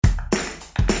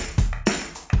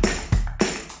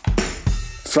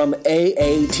From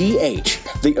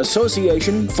AATH, the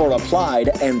Association for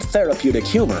Applied and Therapeutic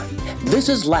Humor, this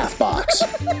is Laughbox,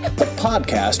 the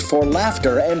podcast for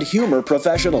laughter and humor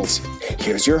professionals.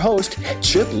 Here's your host,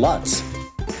 Chip Lutz.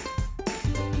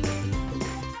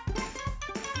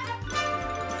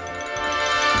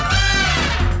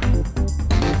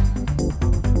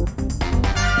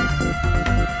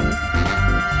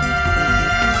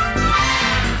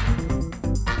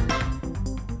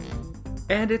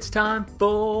 And it's time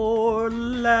for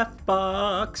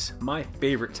Laughbox, my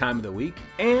favorite time of the week,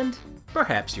 and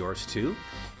perhaps yours too.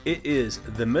 It is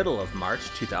the middle of March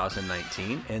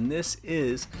 2019, and this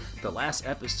is the last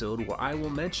episode where I will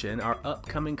mention our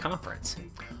upcoming conference.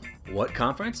 What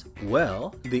conference?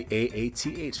 Well, the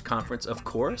AATH conference, of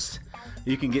course.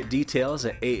 You can get details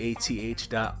at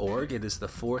aath.org. It is the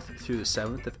 4th through the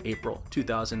 7th of April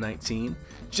 2019,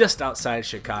 just outside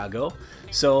Chicago.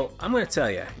 So I'm going to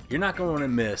tell you, you're not going to want to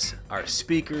miss our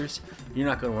speakers. You're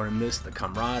not going to want to miss the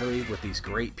camaraderie with these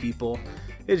great people.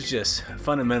 It's just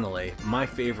fundamentally my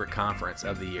favorite conference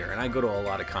of the year, and I go to a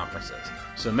lot of conferences.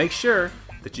 So make sure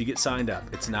that you get signed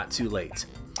up. It's not too late.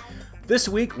 This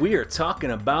week, we are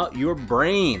talking about your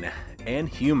brain and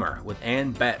humor with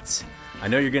Ann Betts. I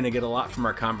know you're going to get a lot from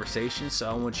our conversation, so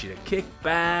I want you to kick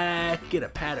back, get a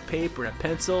pad of paper and a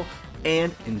pencil,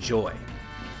 and enjoy.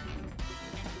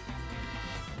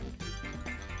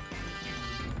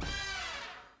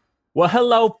 Well,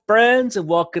 hello, friends, and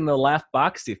welcome to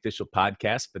Laughbox, the official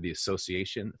podcast for the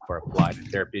Association for Applied and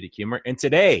Therapeutic Humor. And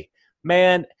today,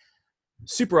 man,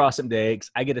 super awesome day.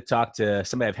 I get to talk to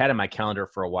somebody I've had on my calendar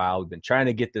for a while. We've been trying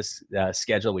to get this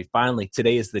scheduled.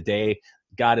 Today is the day.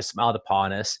 God has smiled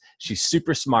upon us. She's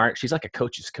super smart. She's like a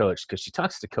coach's coach because she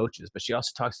talks to coaches, but she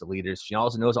also talks to leaders. She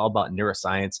also knows all about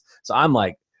neuroscience. So I'm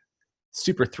like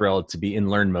super thrilled to be in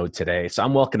learn mode today. So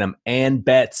I'm welcoming Ann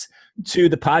Betts to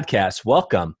the podcast.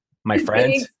 Welcome, my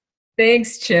friend.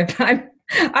 Thanks, Chip. I'm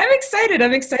excited.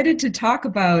 I'm excited to talk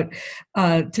about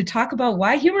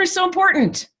why humor is so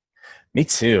important. Me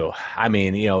too. I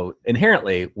mean,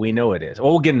 inherently we know it is.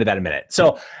 Well, we'll get into that in a minute.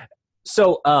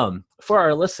 So for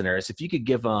our listeners, if you could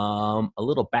give them a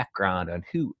little background on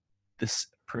who this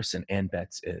person Ann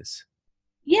Betts is.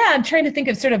 Yeah, I'm trying to think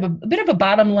of sort of a bit of a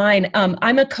bottom line.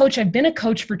 I'm a coach. I've been a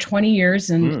coach for 20 years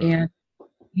and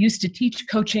used to teach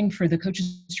coaching for the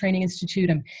Coaches Training Institute.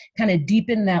 I'm kind of deep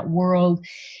in that world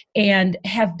and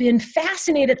have been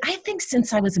fascinated, I think,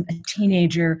 since I was a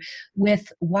teenager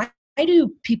with why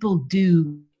do people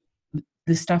do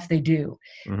the stuff they do?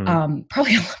 Mm-hmm.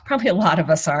 Probably a lot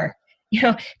of us are.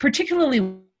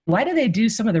 Particularly, why do they do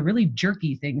some of the really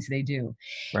jerky things they do?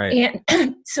 Right.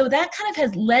 And so that kind of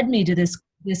has led me to this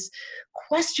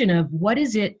question of what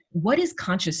is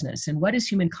consciousness and what is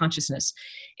human consciousness?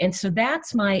 And so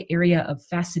that's my area of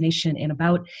fascination. And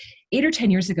about 8 or 10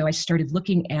 years ago, I started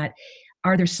looking at,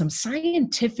 are there some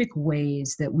scientific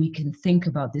ways that we can think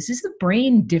about this? Is the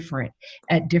brain different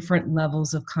at different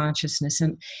levels of consciousness?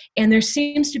 And there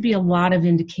seems to be a lot of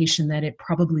indication that it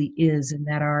probably is, and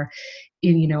that our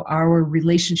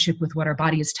relationship with what our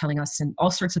body is telling us and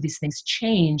all sorts of these things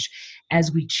change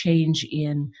as we change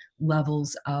in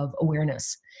levels of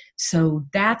awareness. So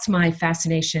that's my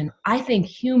fascination. I think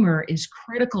humor is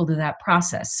critical to that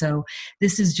process. So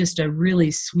this is just a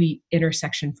really sweet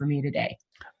intersection for me today.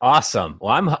 Awesome.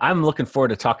 Well, I'm looking forward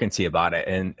to talking to you about it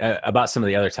and about some of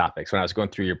the other topics. When I was going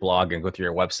through your blog and going through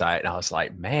your website, and I was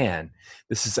like, man,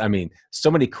 this is,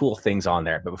 so many cool things on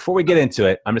there. But before we get into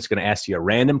it, I'm just going to ask you a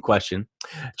random question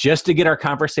just to get our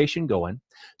conversation going.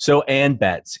 So Ann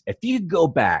Betts, if you could go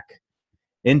back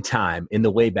in time in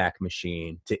the Wayback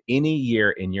Machine to any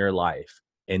year in your life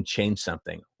and change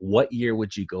something, what year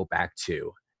would you go back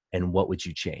to and what would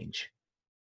you change?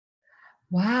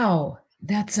 Wow.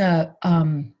 That's wow.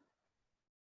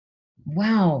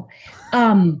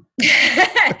 I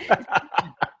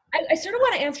sort of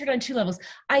want to answer it on two levels.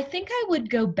 I think I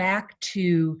would go back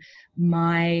to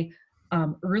my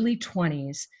early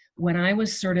 20s when I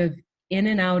was sort of in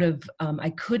and out of, I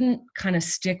couldn't kind of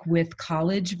stick with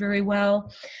college very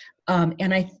well.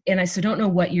 And I don't know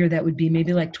what year that would be,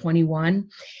 maybe like 21.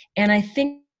 And I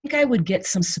think I would get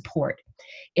some support.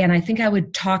 And I think I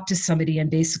would talk to somebody and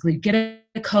basically get a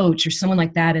coach or someone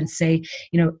like that and say,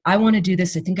 I want to do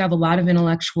this. I think I have a lot of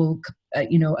intellectual,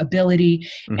 ability,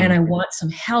 and I want some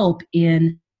help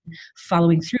in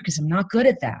following through because I'm not good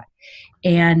at that.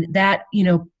 And that,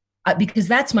 because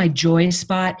that's my joy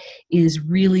spot, is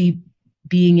really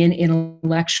being in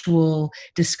intellectual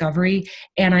discovery.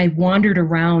 And I wandered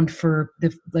around for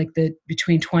the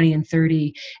between 20 and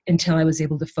 30 until I was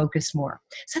able to focus more.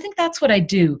 So I think that's what I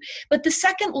do. But the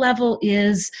second level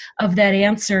is of that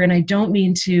answer, and I don't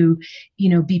mean to,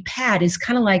 be pat, is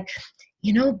kind of like,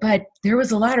 but there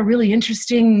was a lot of really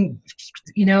interesting,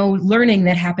 learning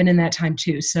that happened in that time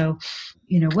too. So,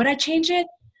 would I change it?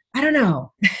 I don't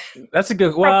know. That's a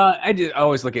good, well, I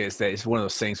always look at it as it's one of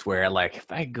those things where if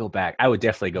I could go back, I would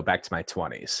definitely go back to my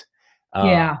 20s.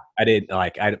 Yeah. I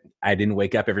didn't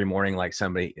wake up every morning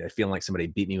feeling like somebody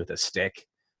beat me with a stick.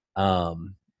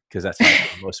 Because that's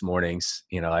most mornings,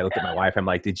 I look at my wife, I'm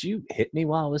like, did you hit me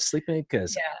while I was sleeping?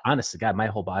 Because honest to God, my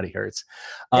whole body hurts.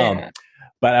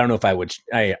 But I don't know if I would,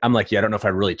 I'm like, I don't know if I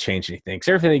really change anything. Because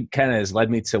everything kind of has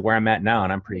led me to where I'm at now.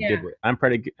 And I'm pretty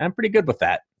good with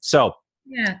that. So,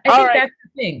 yeah, I think that's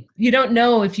the thing. You don't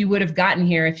know if you would have gotten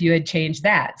here if you had changed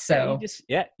that. So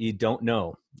you don't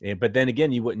know. But then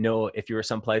again, you wouldn't know if you were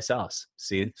someplace else.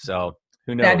 See, so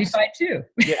who knows? That'd be fine too.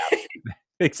 Yeah,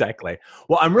 exactly.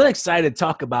 Well, I'm really excited to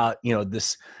talk about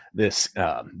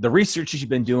the research you've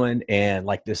been doing and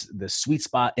this sweet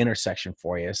spot intersection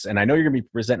for you. And I know you're going to be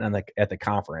presenting at the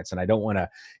conference, and I don't want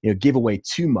to give away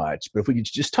too much. But if we could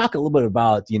just talk a little bit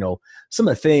about some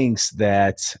of the things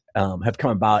that have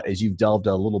come about as you've delved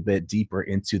a little bit deeper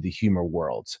into the humor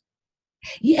world.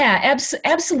 Yeah,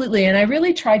 absolutely. And I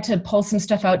really tried to pull some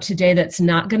stuff out today that's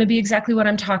not going to be exactly what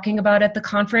I'm talking about at the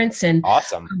conference. And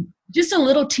awesome. Just a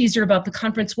little teaser about the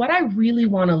conference. What I really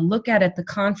want to look at the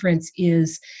conference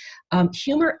is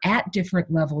humor at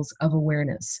different levels of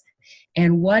awareness.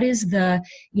 And what is that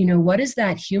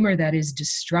humor that is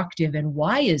destructive, and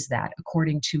why is that,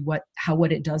 according to what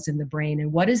it does in the brain?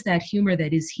 And what is that humor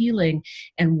that is healing,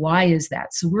 and why is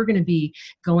that? So we're going to be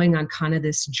going on kind of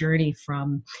this journey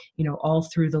from, all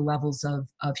through the levels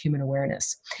of human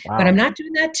awareness. Wow. But I'm not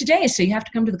doing that today, so you have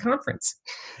to come to the conference.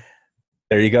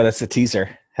 There you go. That's the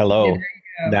teaser. Hello.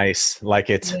 Yeah, nice. Like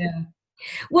it. Yeah.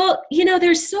 Well,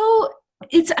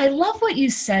 I love what you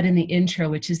said in the intro,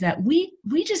 which is that we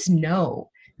just know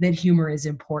that humor is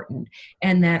important,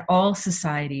 and that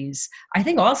I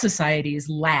think all societies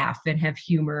laugh and have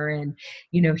humor, and,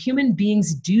 human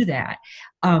beings do that.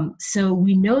 So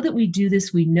we know that we do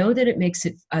this. We know that it makes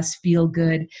us feel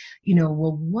good.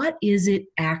 Well, what is it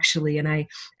actually? And I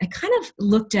kind of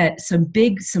looked at some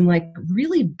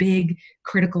really big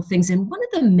critical things. And one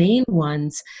of the main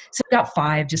ones, so I've got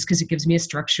 5 just because it gives me a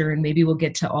structure, and maybe we'll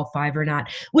get to all 5 or not.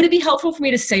 Would it be helpful for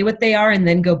me to say what they are and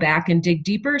then go back and dig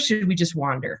deeper? Or should we just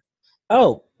wander?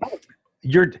 Oh,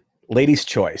 your lady's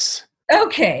choice.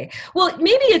 Okay. Well,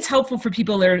 maybe it's helpful for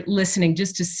people that are listening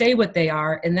just to say what they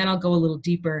are, and then I'll go a little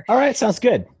deeper. All right. Sounds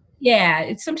good.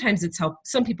 Yeah. Sometimes it's helpful.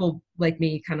 Some people like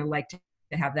me kind of like to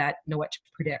have that, know what to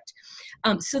predict.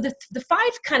 So the 5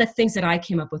 kind of things that I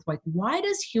came up with, why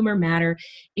does humor matter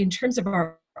in terms of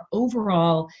our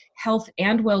overall health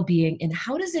and well-being, and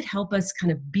how does it help us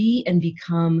kind of be and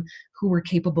become who we're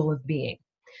capable of being?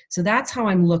 So that's how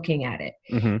I'm looking at it.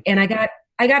 Mm-hmm. And I got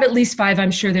at least 5.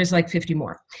 I'm sure there's 50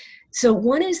 more. So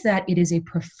one is that it is a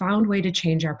profound way to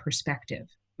change our perspective.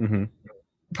 Mm-hmm.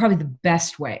 Probably the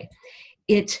best way.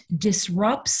 It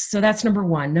disrupts, so that's number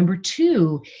 1. Number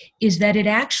 2 is that it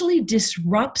actually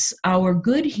disrupts our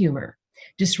good humor,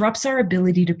 disrupts our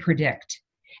ability to predict.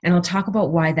 And I'll talk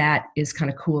about why that is kind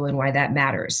of cool and why that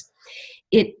matters.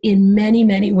 It, in many,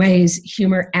 many ways,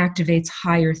 humor activates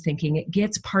higher thinking. It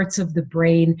gets parts of the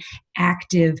brain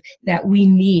active that we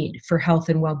need for health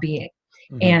and well-being.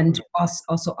 Mm-hmm. And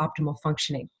also optimal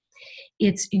functioning.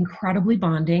 It's incredibly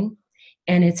bonding,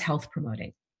 and it's health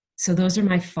promoting. So those are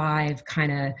my 5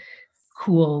 kind of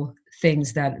cool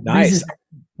things that reasons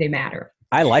they matter.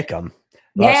 I like them.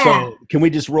 Yeah. So can we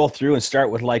just roll through and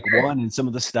start with 1 and some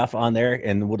of the stuff on there,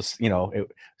 and we'll just,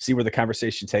 see where the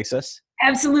conversation takes us?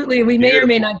 Absolutely. We may or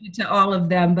may not get to all of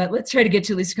them, but let's try to get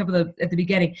to at least a couple at the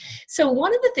beginning. So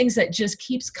one of the things that just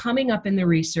keeps coming up in the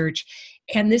research,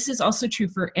 and this is also true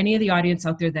for any of the audience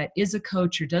out there that is a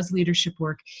coach or does leadership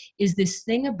work, is this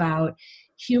thing about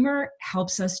humor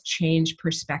helps us change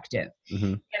perspective. Mm-hmm.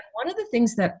 And one of the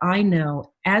things that I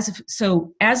know as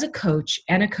a coach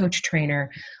and a coach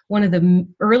trainer, one of the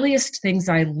earliest things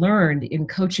I learned in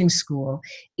coaching school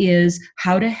is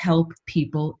how to help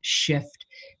people shift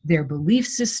their belief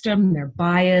system, their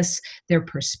bias, their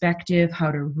perspective,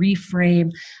 how to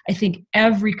reframe. I think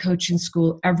every coaching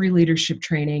school, every leadership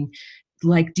training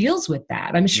deals with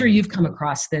that. I'm sure you've come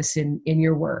across this in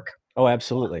your work. Oh,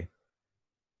 absolutely.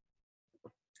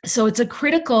 So it's a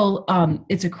critical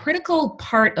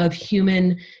part of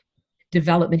human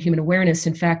development, human awareness.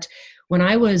 In fact, when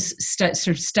I was sort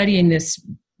of studying this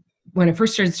when I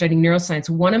first started studying neuroscience,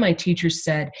 one of my teachers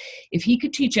said, if he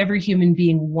could teach every human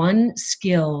being one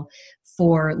skill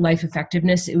for life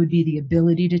effectiveness, it would be the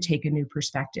ability to take a new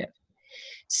perspective.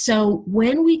 So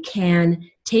when we can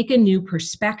take a new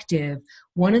perspective,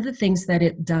 one of the things that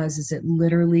it does is it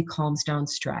literally calms down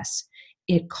stress.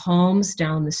 It calms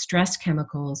down the stress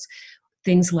chemicals,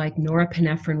 things like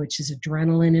norepinephrine, which is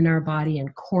adrenaline in our body,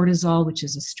 and cortisol, which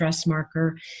is a stress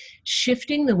marker.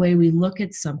 Shifting the way we look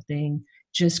at something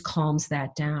just calms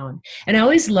that down. And I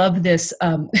always love this.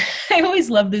 I always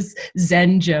love this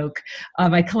Zen joke.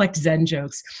 I collect Zen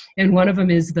jokes, and one of them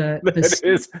is that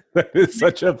is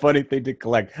such a funny thing to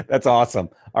collect. That's awesome.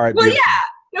 All right. Well,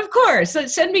 yeah, of course. So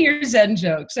send me your Zen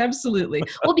jokes. Absolutely.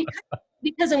 Well,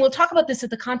 because, and we'll talk about this at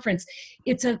the conference.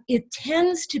 It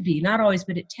tends to be, not always,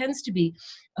 but it tends to be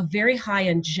a very high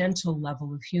and gentle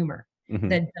level of humor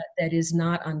that is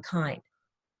not unkind.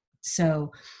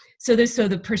 So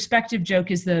the perspective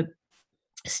joke is the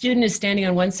student is standing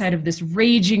on one side of this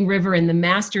raging river and the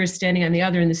master is standing on the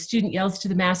other, and the student yells to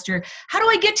the master, "How do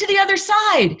I get to the other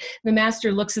side?" The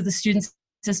master looks at the student and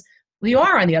says, "Well, you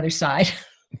are on the other side."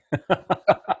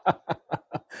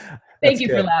 Thank you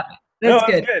for laughing. That's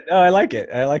good. Oh, I like it.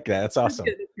 I like that. That's awesome.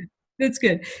 That's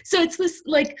good. So it's this,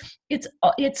 like,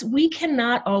 it's we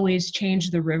cannot always change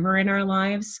the river in our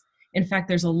lives. In fact,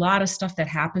 there's a lot of stuff that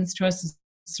happens to us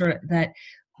sort of that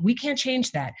we can't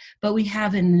change that, but we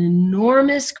have an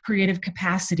enormous creative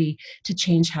capacity to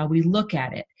change how we look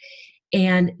at it.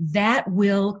 And that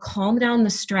will calm down the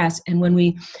stress. And when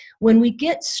we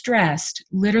get stressed,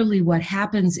 literally what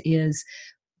happens is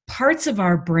parts of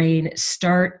our brain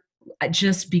start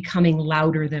just becoming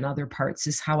louder than other parts,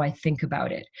 is how I think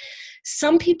about it.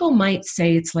 Some people might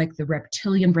say it's like the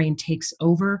reptilian brain takes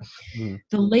over.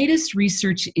 The latest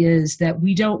research is that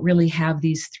we don't really have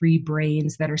these three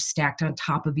brains that are stacked on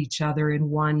top of each other and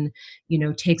one,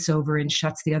 takes over and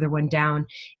shuts the other one down.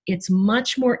 It's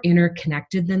much more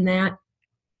interconnected than that.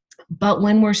 But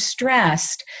when we're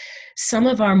stressed, some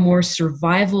of our more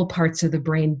survival parts of the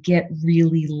brain get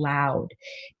really loud.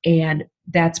 And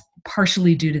that's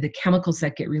partially due to the chemicals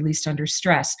that get released under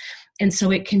stress. And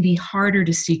so it can be harder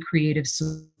to see creative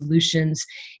solutions,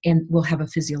 and we'll have a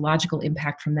physiological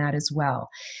impact from that as well.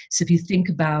 So if you think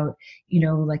about,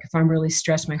 like if I'm really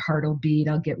stressed, my heart will beat,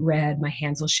 I'll get red, my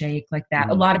hands will shake, like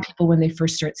that. A lot of people, when they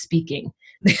first start speaking,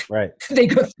 right, they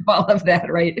go through all of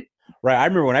that, right? Right. I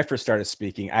remember when I first started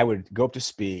speaking, I would go up to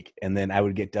speak and then I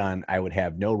would get done. I would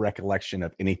have no recollection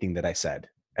of anything that I said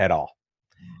at all.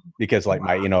 Because like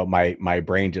my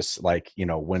brain just like,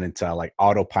 went into like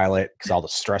autopilot because all the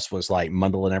stress was like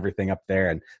muddling everything up there.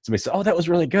 And somebody said, "Oh, that was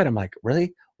really good." I'm like,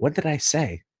 "Really? What did I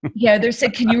say?" Yeah. They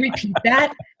said, "Can you repeat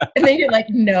that?" And then you're like,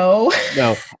 "No."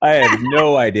 No, I had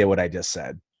no idea what I just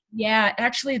said. Yeah,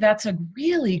 actually, that's a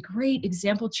really great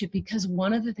example, Chip, because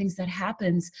one of the things that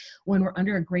happens when we're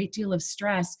under a great deal of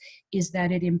stress is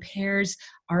that it impairs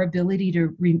our ability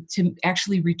to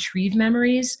actually retrieve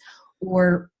memories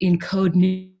or encode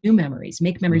new memories,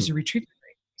 make memories or retrieve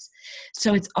memories.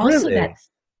 So it's also really?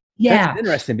 That's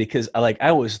interesting because I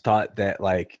always thought that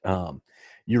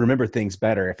you remember things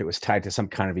better if it was tied to some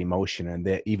kind of emotion, and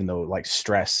that even though like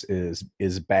stress is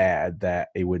bad, that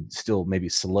it would still maybe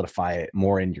solidify it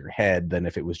more in your head than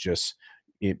if it was just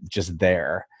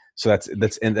there. So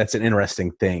that's an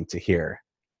interesting thing to hear.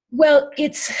 Well,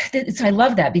 it's I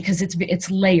love that because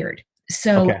it's layered.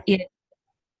 So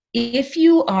if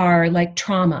you are like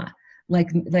trauma,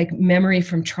 like memory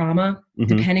from trauma,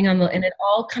 depending on and it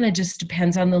all kind of just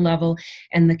depends on the level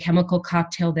and the chemical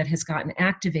cocktail that has gotten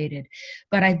activated.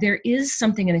 But there is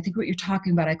something, and I think what you're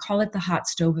talking about, I call it the hot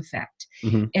stove effect.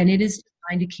 And it is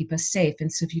designed to keep us safe. And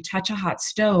so if you touch a hot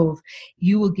stove,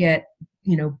 you will get,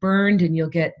 burned, and you'll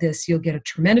get a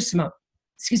tremendous amount,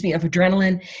 of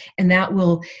adrenaline.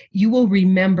 And you will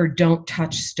remember, don't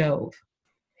touch stove.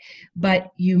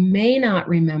 But you may not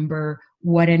remember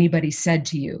what anybody said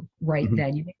to you right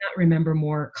then. You may not remember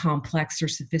more complex or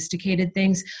sophisticated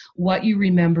things. What you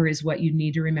remember is what you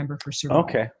need to remember for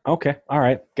survival. Okay. All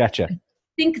right. Gotcha. I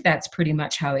think that's pretty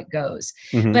much how it goes.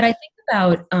 But I think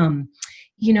about,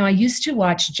 I used to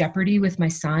watch Jeopardy with my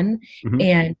son,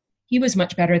 and he was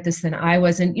much better at this than I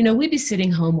was. And, we'd be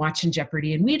sitting home watching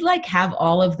Jeopardy, and we'd have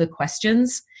all of the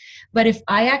questions. But if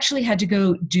I actually had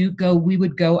to we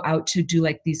would go out to do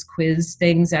these quiz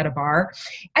things at a bar.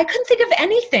 I couldn't think of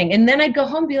anything. And then I'd go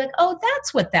home and be like, oh,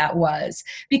 that's what that was,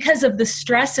 because of the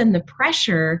stress and the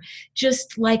pressure,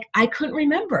 just I couldn't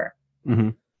remember.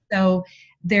 So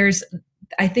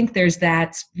I think there's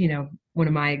that, one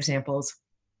of my examples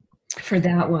for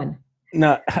that one.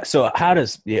 Now, so how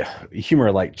does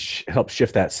humor help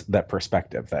shift that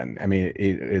perspective then? I mean,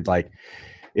 it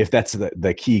if that's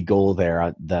the key goal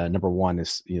there, the number one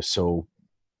is, so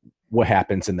what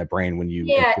happens in the brain when you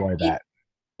employ that?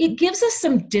 It gives us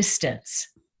some distance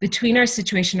between our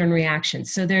situation and reaction.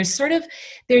 So there's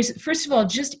first of all,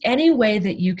 just any way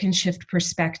that you can shift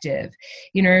perspective.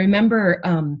 I remember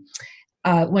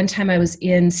one time I was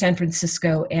in San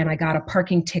Francisco and I got a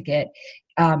parking ticket.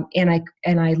 And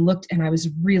I looked, and I was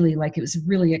really it was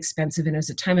really expensive, and it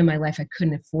was a time in my life I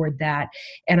couldn't afford that.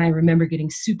 And I remember getting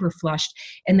super flushed.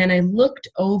 And then I looked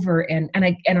over, and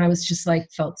I was just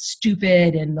felt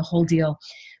stupid and the whole deal.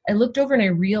 I looked over and I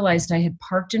realized I had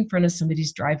parked in front of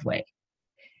somebody's driveway.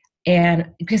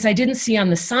 And because I didn't see on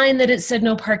the sign that it said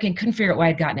no parking, couldn't figure out why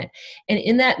I'd gotten it. And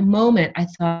in that moment, I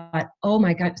thought, oh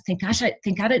my God, thank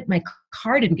God my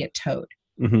car didn't get towed.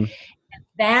 Mm-hmm.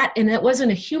 And that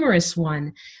wasn't a humorous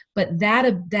one, but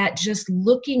that just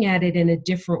looking at it in a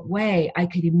different way, I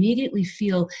could immediately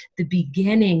feel the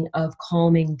beginning of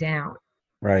calming down.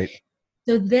 Right.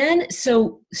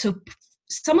 So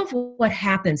some of what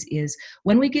happens is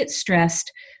when we get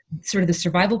stressed, sort of the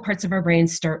survival parts of our brain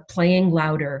start playing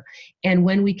louder. And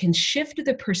when we can shift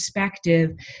the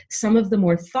perspective, some of the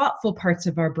more thoughtful parts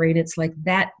of our brain, it's like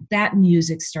that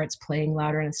music starts playing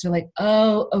louder. And it's like,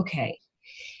 oh, okay.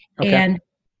 And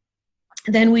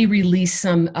then we release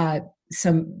there's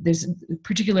a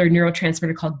particular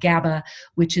neurotransmitter called GABA,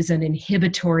 which is an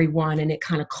inhibitory one, and it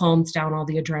kind of calms down all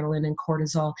the adrenaline and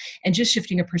cortisol, and just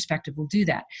shifting a perspective will do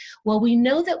that. Well, we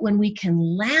know that when we can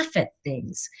laugh at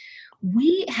things,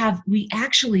 we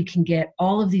actually can get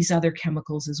all of these other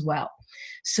chemicals as well.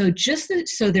 So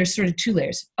so there's sort of two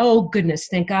layers. Oh goodness,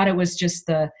 thank God it was just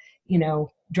the,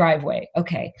 driveway.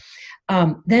 Okay.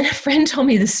 Then a friend told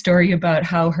me this story about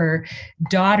how her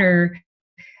daughter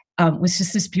was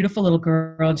just this beautiful little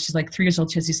girl, and she's 3 years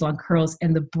old. She has these long curls,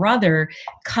 and the brother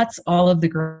cuts all of the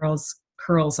girl's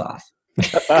curls off.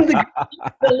 the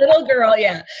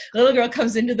little girl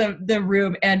comes into the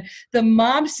room, and the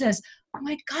mom says, "Oh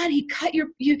my God, he cut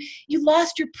you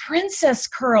lost your princess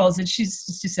curls." And she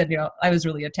said, I was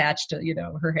really attached to,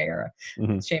 her hair.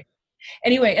 Mm-hmm. Shame.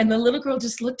 Anyway, and the little girl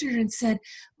just looked at her and said,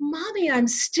 "Mommy, I'm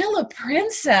still a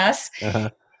princess." Uh-huh.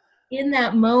 In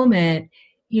that moment,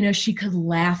 she could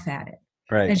laugh at it.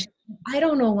 Right. And I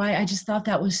don't know why. I just thought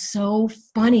that was so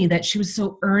funny that she was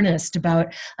so earnest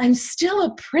about, I'm still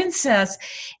a princess.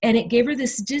 And it gave her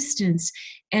this distance.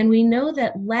 And we know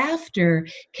that laughter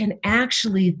can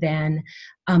actually then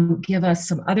give us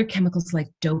some other chemicals like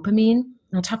dopamine.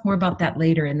 I'll talk more about that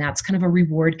later, and that's kind of a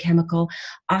reward chemical.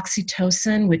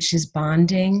 Oxytocin, which is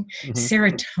bonding, Mm-hmm.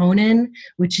 serotonin,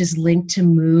 which is linked to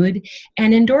mood,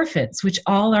 and endorphins, which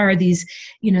all are these,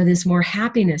 this more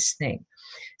happiness thing.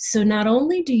 So not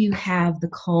only do you have the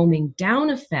calming down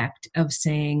effect of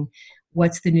saying,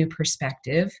 what's the new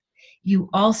perspective, you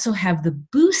also have the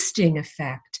boosting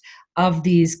effect of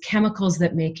these chemicals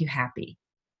that make you happy.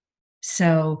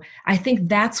 So I think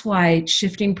that's why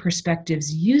shifting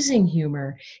perspectives using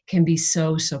humor can be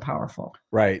so, so powerful.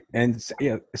 Right. And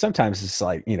sometimes it's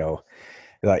like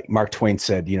Mark Twain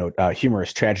said, humor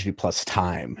is tragedy plus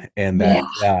time. And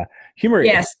that humor,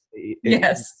 yes.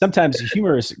 Sometimes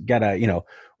humor is gotta,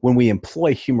 when we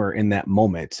employ humor in that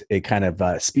moment, it kind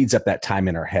of speeds up that time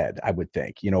in our head, I would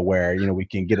think, where, we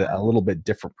can get a little bit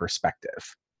different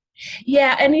perspective.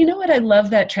 Yeah. And you know what? I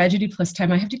love that tragedy plus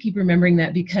time. I have to keep remembering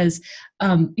that because,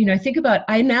 I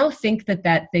now think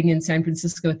that thing in San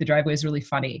Francisco at the driveway is really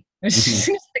funny.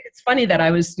 It's funny that I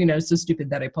was, so stupid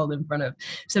that I pulled in front of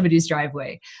somebody's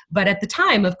driveway. But at the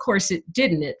time, of course, it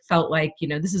didn't. It felt like,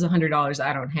 this is $100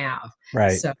 I don't have.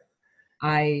 Right. So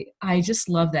I just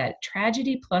love that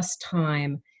tragedy plus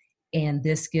time. And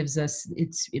this gives us,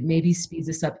 it maybe speeds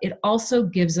us up. It also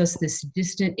gives us this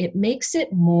it makes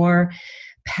it more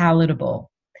palatable.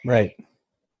 Right.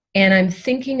 And I'm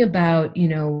thinking about,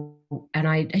 and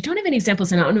I don't have any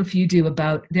examples, and I don't know if you do,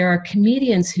 about there are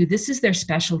comedians who this is their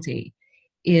specialty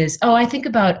I think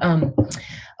about,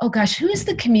 who is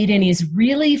the comedian? He's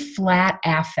really flat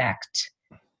affect.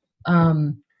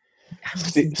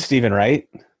 Stephen Wright.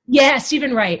 Yeah,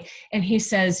 Stephen Wright. And he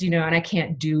says, and I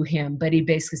can't do him, but he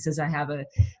basically says, I have a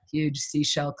huge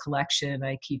seashell collection.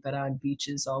 I keep it on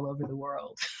beaches all over the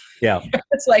world. Yeah.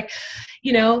 It's like,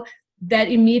 that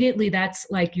immediately that's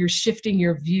like you're shifting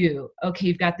your view. Okay,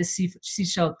 you've got the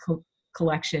seashell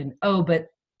collection. Oh, but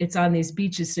it's on these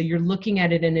beaches. So you're looking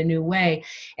at it in a new way.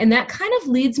 And that kind of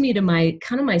leads me to my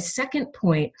second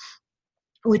point,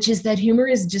 which is that humor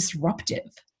is disruptive.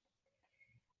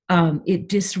 It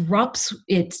disrupts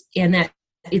it, and that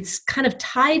it's kind of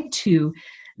tied to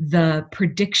the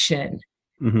prediction.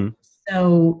 Mm-hmm.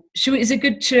 So is it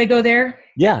good? Should I go there?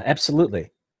 Yeah,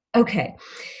 absolutely. Okay.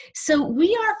 So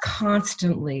we are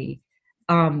constantly,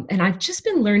 and I've just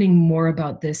been learning more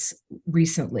about this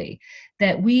recently,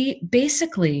 that we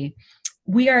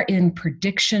are in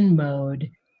prediction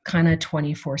mode kind of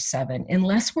 24/7,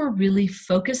 unless we're really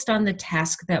focused on the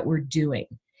task that we're doing.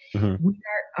 Mm-hmm.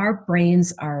 Our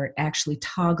brains are actually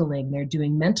toggling. They're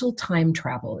doing mental time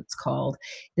travel, it's called.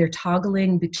 They're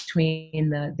toggling between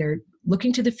they're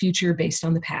looking to the future based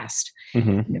on the past.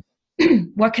 Mm-hmm.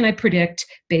 What can I predict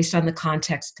based on the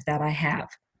context that I have?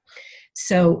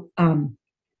 So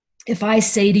if I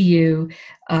say to you,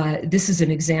 this is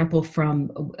an example from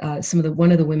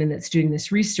one of the women that's doing this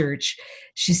research.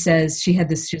 She says she has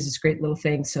this great little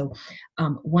thing. So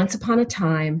once upon a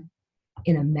time,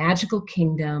 in a magical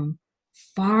kingdom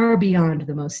far beyond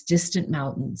the most distant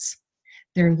mountains,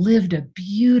 there lived a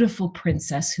beautiful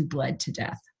princess who bled to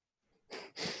death.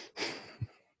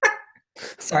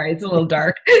 Sorry, it's a little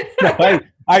dark. No,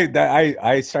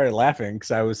 I started laughing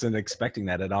because I wasn't expecting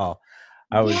that at all.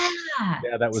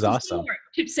 Yeah, that was awesome.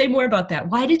 Say more about that.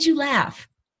 Why did you laugh?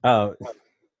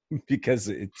 Because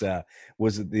it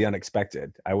was the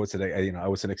unexpected. I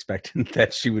wasn't expecting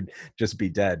that she would just be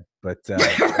dead. But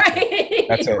right.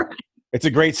 It's a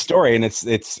great story, and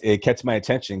it catch my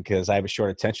attention because I have a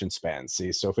short attention span.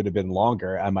 See, so if it had been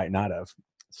longer, I might not have.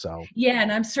 So yeah,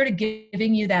 and I'm sort of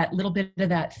giving you that little bit of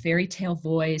that fairy tale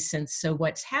voice. And so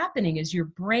what's happening is your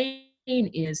brain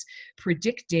is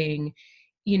predicting,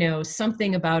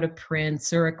 something about a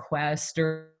prince or a quest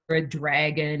or a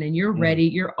dragon, and you're ready.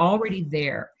 You're already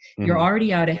there. You're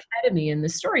already out ahead of me in the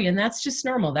story, and that's just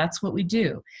normal. That's what we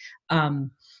do.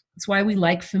 It's why we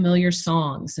like familiar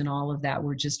songs and all of that.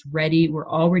 We're just ready. We're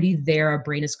already there. Our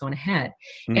brain is going ahead.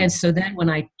 And so then when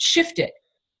I shift it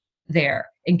there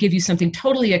and give you something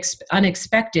totally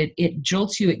unexpected, it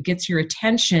jolts you, it gets your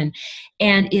attention,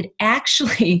 and it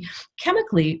actually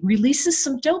chemically releases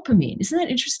some dopamine. Isn't that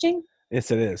interesting? Yes,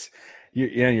 it is.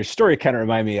 Your story kind of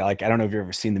reminded me, like, I don't know if you've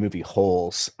ever seen the movie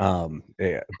Holes, but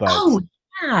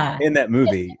yeah, in that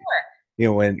movie,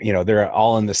 when they're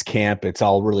all in this camp, it's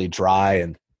all really dry,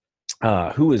 and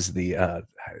who is the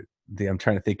I'm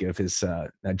trying to think of his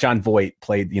John Voight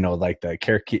played like the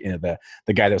character,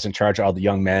 the guy that was in charge of all the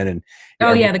young men, and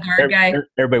the guard guy.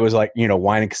 Everybody was like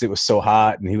whining because it was so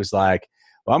hot, and he was like,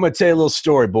 "Well, I'm going to tell you a little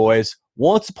story, boys.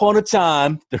 Once upon a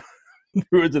time, there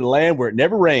was a land where it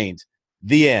never rained.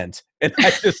 The end." And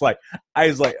I was like,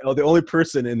 oh, the only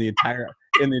person in the entire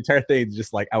thing,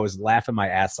 just like I was laughing my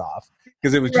ass off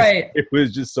because it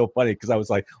was just so funny because I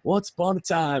was like, once upon a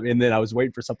time, and then I was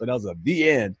waiting for something else. At the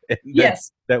end, and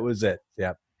yes, that was it.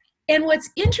 Yeah. And what's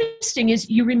interesting is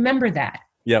you remember that.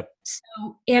 Yep.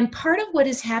 So, and part of what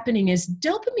is happening is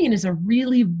dopamine is a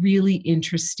really, really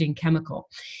interesting chemical,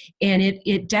 and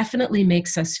it definitely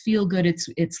makes us feel good.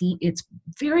 It's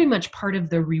very much part of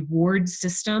the reward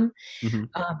system.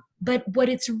 But what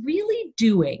it's really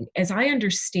doing, as I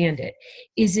understand it,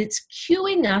 is it's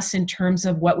cueing us in terms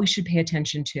of what we should pay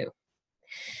attention to.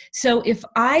 So if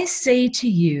I say to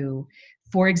you,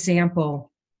 for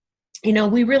example,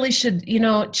 we really should,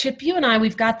 Chip, you and I,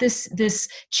 we've got this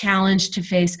challenge to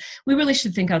face. We really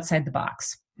should think outside the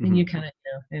box. And you kind of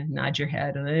nod your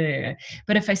head.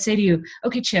 But if I say to you,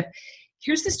 okay, Chip,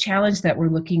 here's this challenge that we're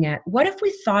looking at. What if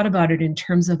we thought about it in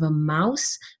terms of a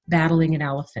mouse battling an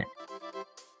elephant?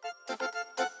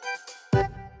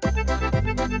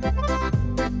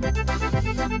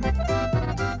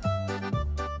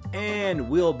 And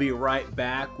we'll be right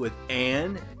back with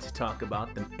Anne to talk about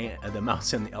the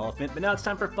mouse and the elephant. But now it's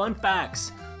time for Fun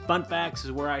Facts. Fun Facts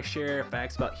is where I share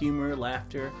facts about humor,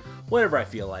 laughter, whatever I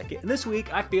feel like it. And this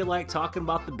week I feel like talking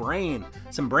about the brain,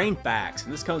 some brain facts.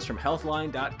 And this comes from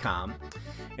healthline.com.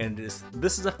 And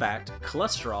this is a fact: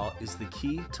 cholesterol is the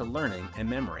key to learning and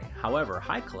memory. However,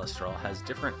 high cholesterol has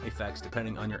different effects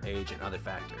depending on your age and other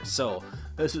factors. So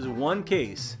this is one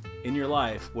case in your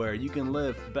life where you can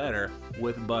live better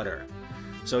with butter.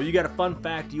 So you got a fun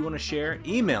fact you want to share?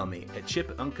 Email me at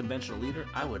chip@unconventionalleader.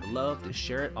 I would love to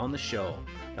share it on the show.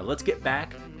 Now let's get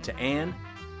back to Anne,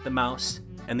 the mouse,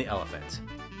 and the elephant.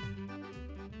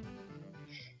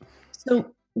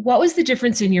 So what was the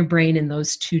difference in your brain in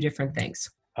those two different things?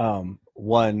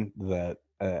 One that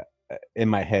in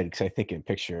my head, because I think in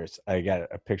pictures, I got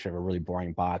a picture of a really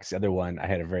boring box. The other one, I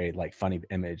had a very funny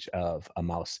image of a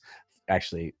mouse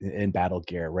actually in battle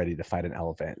gear, ready to fight an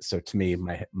elephant. So to me,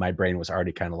 my brain was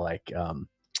already kind of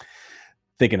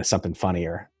thinking of something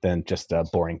funnier than just a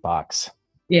boring box.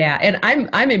 Yeah, and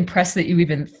I'm impressed that you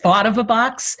even thought of a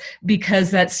box,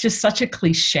 because that's just such a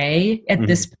cliche at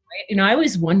this I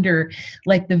always wonder,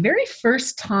 like the very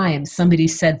first time somebody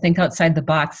said, think outside the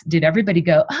box, did everybody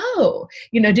go, oh,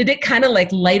 did it kind of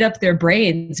like light up their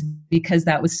brains because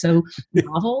that was so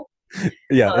novel?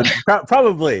 Yeah,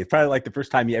 probably like the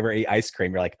first time you ever ate ice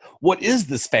cream, you're like, what is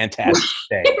this fantastic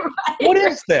thing? Right, What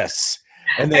is this?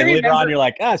 And then later on, you're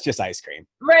like, it's just ice cream.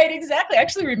 Right, exactly. I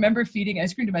actually remember feeding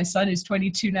ice cream to my son who's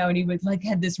 22 now, and he would like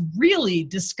had this really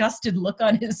disgusted look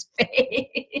on his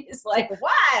face, like,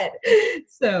 what?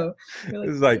 So it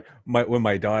was like when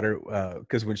my daughter,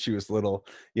 because when she was little,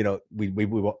 we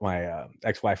my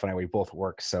ex-wife and I, we both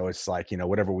work, so it's like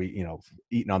whatever we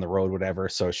eating on the road, whatever.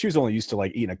 So she was only used to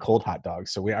like eating a cold hot dog.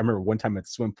 So I remember one time at the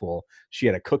swim pool, she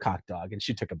had a cook hot dog, and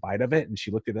she took a bite of it, and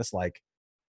she looked at us like,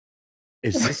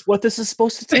 is this what this is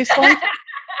supposed to taste like?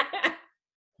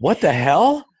 What the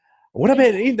hell? What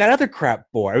about eating that other crap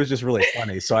for? It was just really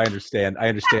funny. So I understand that. I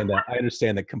understand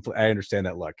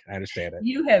that look. I understand it.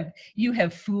 You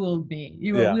have fooled me.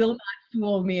 You will not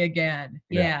fool me again.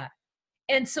 Yeah.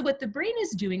 And so what the brain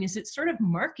is doing is it's sort of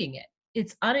marking it.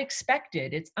 It's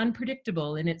unexpected, it's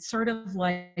unpredictable, and it's sort of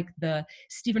like the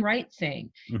Stephen Wright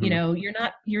thing.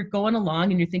 Mm-hmm. You're going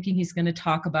along and you're thinking he's going to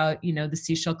talk about, the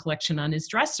seashell collection on his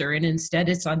dresser, and instead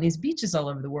it's on these beaches all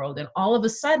over the world. And all of a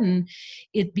sudden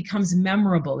it becomes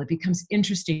memorable. It becomes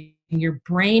interesting. Your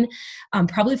brain,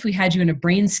 probably if we had you in a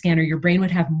brain scanner, your brain would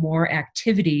have more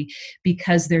activity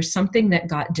because there's something that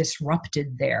got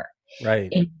disrupted there.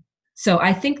 Right. And so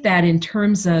I think that in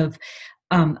terms of,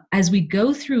 as we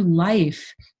go through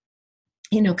life,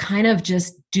 kind of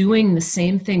just doing the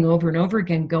same thing over and over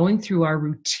again, going through our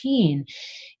routine,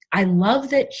 I love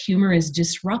that humor is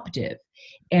disruptive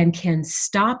and can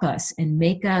stop us and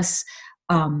make us,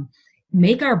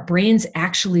 make our brains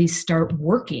actually start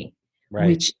working, right.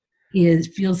 Which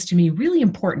feels to me really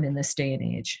important in this day and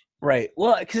age. Right.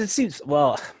 Well, because it seems,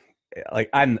 like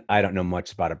I don't know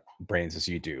much about brains as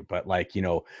you do, but like,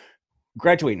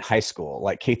 graduating high school,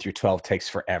 like K through 12 takes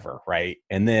forever. Right.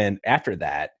 And then after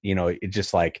that, it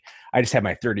just like, I just had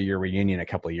my 30-year reunion a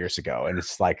couple of years ago. And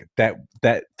it's like that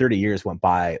 30 years went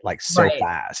by like so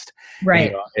fast.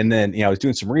 Right. And then, I was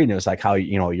doing some reading. It was like how,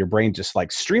 your brain just like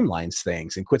streamlines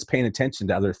things and quits paying attention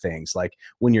to other things. Like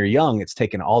when you're young, it's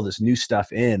taking all this new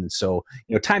stuff in. And so,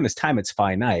 time is time, it's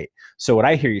finite. So what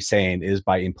I hear you saying is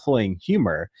by employing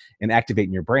humor and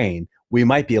activating your brain, we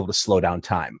might be able to slow down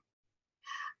time.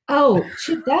 Oh,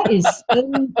 that is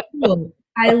so cool.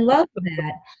 I love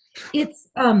that. It's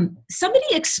somebody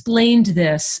explained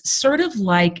this sort of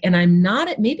like, and I'm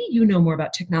not, maybe you know more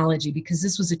about technology because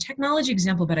this was a technology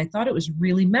example, but I thought it was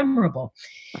really memorable.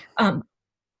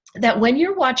 That when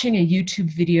you're watching a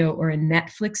YouTube video or a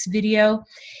Netflix video,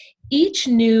 each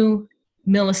new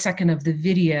millisecond of the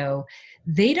video,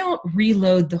 they don't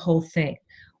reload the whole thing.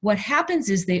 What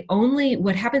happens is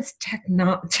what happens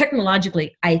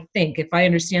technologically, I think, if I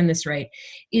understand this right,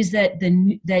 is that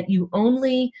that you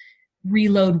only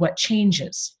reload what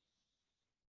changes.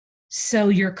 So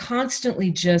you're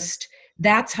constantly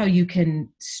that's how you can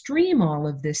stream all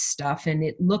of this stuff. And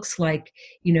it looks like,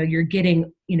 you're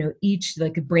getting, each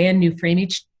like a brand new frame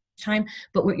each time,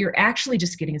 but what you're actually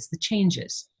just getting is the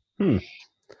changes.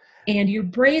 And your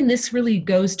brain, this really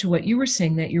goes to what you were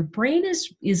saying, that your brain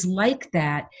is like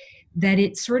that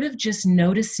it's sort of just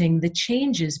noticing the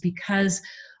changes, because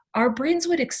our brains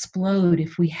would explode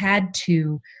if we had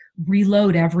to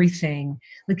reload everything.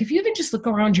 Like if you even just look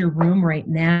around your room right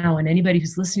now, and anybody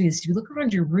who's listening to this, if you look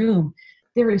around your room,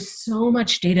 there is so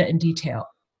much data and detail.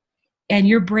 And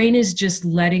your brain is just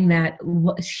letting that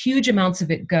huge amounts of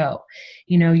it go.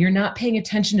 You're not paying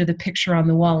attention to the picture on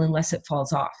the wall unless it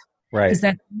falls off. Right. Because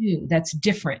that's new, that's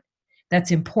different,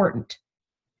 that's important.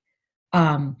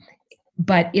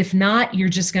 But if not,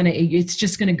 it's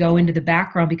just gonna go into the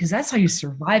background, because that's how you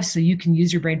survive, so you can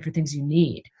use your brain for things you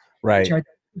need. Right. Which are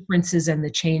the differences and the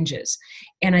changes.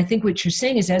 And I think what you're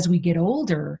saying is, as we get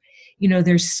older,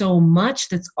 there's so much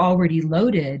that's already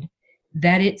loaded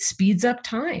that it speeds up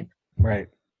time. Right.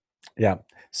 Yeah.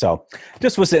 So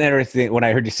just was an interesting, when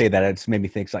I heard you say that, it just made me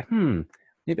think like,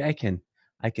 maybe I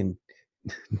can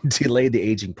delay the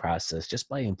aging process just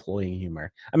by employing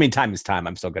humor. I mean, time is time.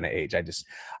 I'm still going to age. I just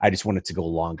want it to go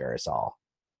longer is all.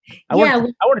 I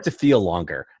want it to feel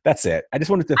longer. That's it. I just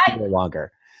want it to feel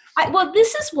longer. Well,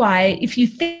 this is why, if you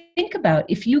think about,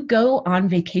 if you go on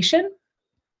vacation,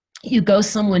 you go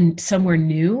somewhere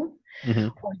new, mm-hmm.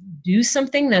 or you do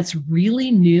something that's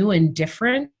really new and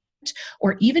different,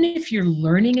 or even if you're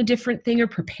learning a different thing or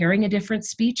preparing a different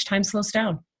speech, time slows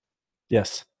down.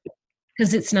 Yes.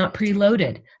 Because it's not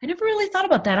preloaded. I never really thought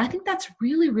about that. I think that's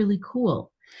really, really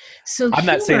cool. So I'm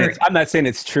not saying humor,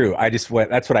 it's true. That's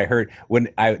what I heard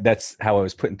that's how I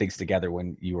was putting things together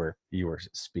when you were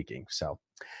speaking. So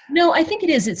no, I think it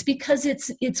is. It's because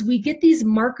we get these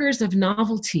markers of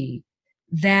novelty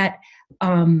that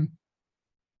um,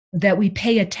 that we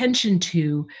pay attention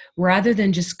to rather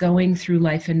than just going through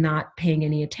life and not paying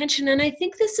any attention. And I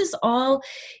think this is all,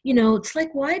 it's like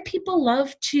why people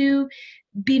love to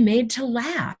be made to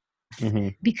laugh. mm-hmm.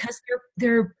 Because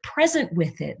they're present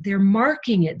with it, they're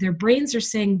marking it, their brains are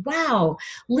saying, wow,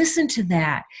 listen to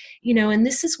that, and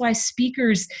this is why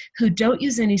speakers who don't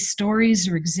use any stories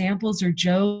or examples or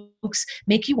jokes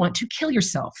make you want to kill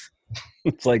yourself.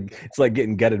 It's like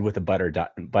getting gutted with a butter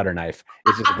knife.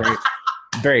 It's just very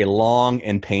very long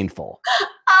and painful.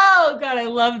 Oh God, I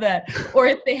love that. Or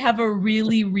if they have a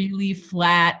really, really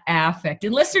flat affect,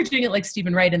 unless they're doing it like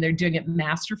Stephen Wright and they're doing it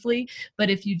masterfully. But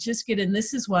if you just get in,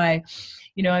 this is why,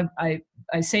 I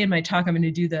say in my talk, I'm going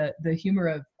to do the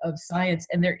humor of science,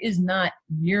 and there is not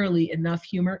nearly enough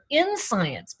humor in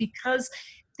science because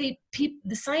the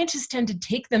scientists tend to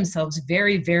take themselves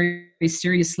very, very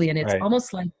seriously. And it's right.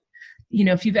 almost like, I don't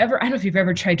know if you've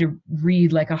ever tried to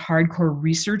read like a hardcore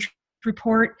research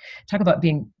report, talk about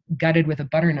being gutted with a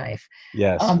butter knife.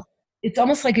 Yes. It's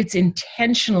almost like it's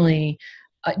intentionally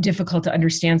difficult to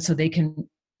understand so they can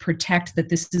protect that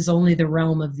this is only the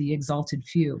realm of the exalted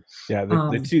few. Yeah,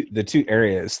 the two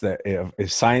areas that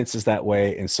if science is that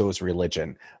way, and so is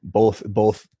religion. Both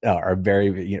are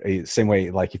very same way.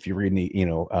 Like if you read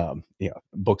any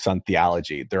books on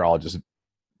theology, they're all just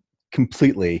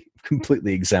completely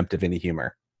exempt of any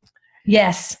humor.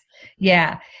 Yes.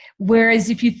 Yeah. Whereas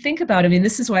if you think about,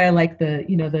 this is why I like the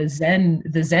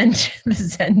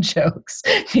Zen jokes,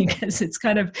 because it's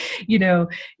kind of,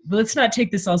 let's not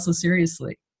take this all so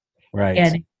seriously. Right.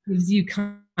 And it gives you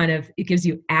it gives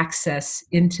you access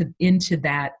into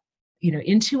that,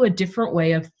 into a different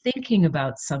way of thinking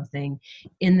about something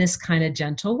in this kind of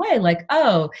gentle way. Like,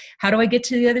 oh, how do I get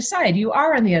to the other side? You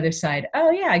are on the other side.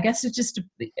 Oh yeah, I guess it just,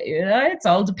 it's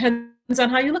all depends on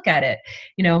how you look at it.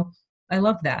 I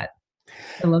love that.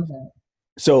 I love that.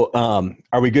 So,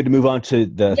 are we good to move on to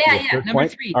the third number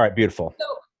point? 3. All right, beautiful. So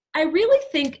I really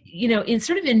think,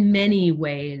 in many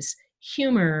ways,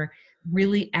 humor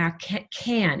really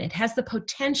it has the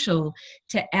potential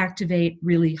to activate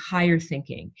really higher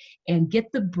thinking and get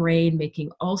the brain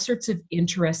making all sorts of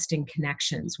interesting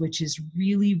connections, which is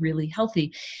really, really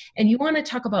healthy. And you want to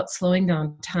talk about slowing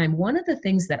down time. One of the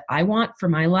things that I want for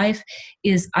my life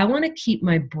is I want to keep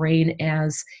my brain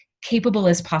as capable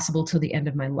as possible till the end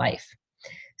of my life.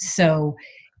 So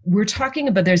we're talking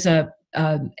about, there's an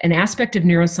aspect of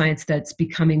neuroscience that's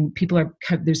becoming,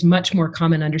 there's much more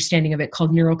common understanding of it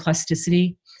called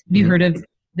neuroplasticity. Have you heard of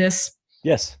this?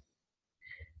 Yes.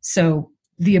 So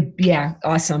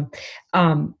awesome.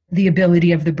 The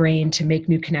ability of the brain to make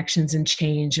new connections and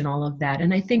change and all of that.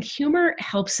 And I think humor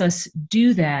helps us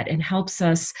do that and helps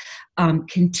us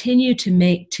continue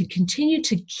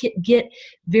to get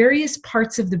various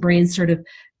parts of the brain sort of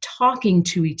talking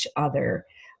to each other.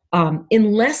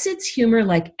 Unless it's humor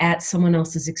like at someone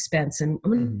else's expense. And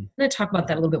I'm going to talk about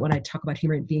that a little bit when I talk about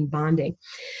humor being bonding.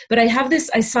 But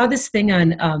I saw this thing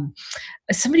on,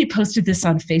 somebody posted this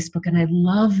on Facebook, and I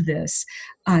love this.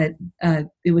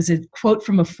 It was a quote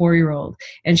from a 4-year-old,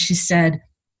 and she said,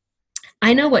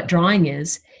 "I know what drawing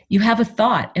is. You have a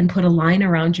thought and put a line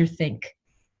around your think."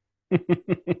 So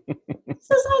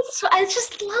I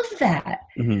just love that.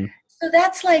 Mm-hmm. So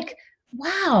that's like,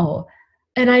 wow.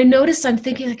 And I noticed I'm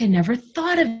thinking like I never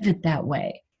thought of it that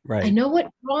way. Right. I know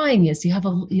what drawing is. You have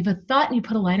a thought and you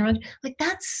put a line around it. Like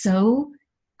that's so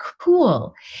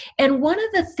cool. And one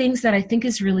of the things that I think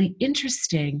is really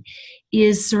interesting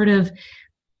is sort of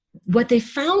what they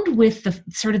found with the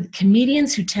sort of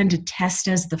comedians who tend to test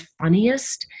as the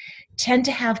funniest tend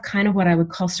to have kind of what I would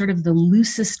call sort of the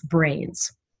loosest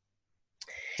brains.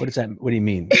 What do you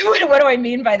mean? What do I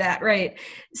mean by that? Right.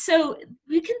 So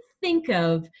we can think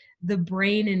of the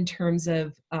brain in terms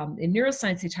of, in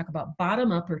neuroscience, they talk about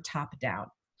bottom up or top down.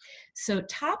 So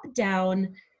top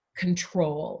down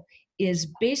control is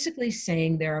basically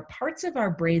saying there are parts of our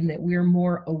brain that we're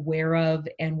more aware of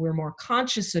and we're more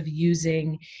conscious of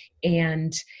using.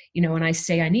 And, when I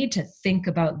say I need to think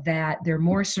about that, they're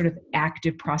more sort of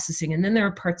active processing. And then there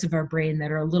are parts of our brain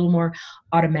that are a little more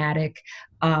automatic.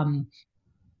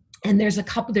 And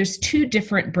there's 2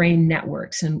 different brain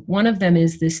networks. And one of them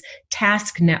is this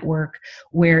task network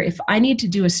where if I need to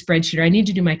do a spreadsheet or I need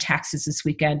to do my taxes this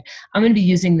weekend, I'm going to be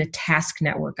using the task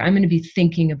network. I'm going to be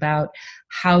thinking about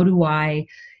how do I,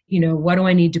 what do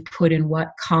I need to put in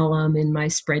what column in my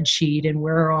spreadsheet, and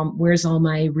where's all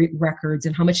my records,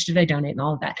 and how much did I donate, and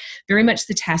all of that. Very much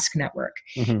the task network.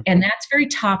 Mm-hmm. And that's very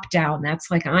top down. That's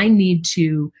like, I need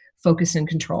to focus and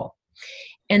control.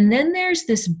 And then there's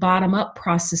this bottom up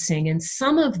processing. And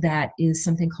some of that is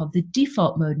something called the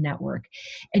default mode network.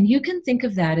 And you can think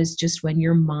of that as just when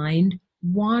your mind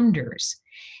wanders.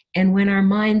 And when our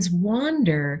minds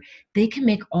wander, they can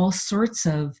make all sorts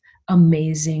of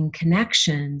amazing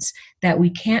connections that we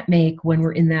can't make when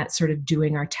we're in that sort of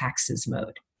doing our taxes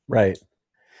mode. Right.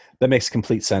 That makes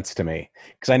complete sense to me,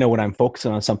 because I know when I'm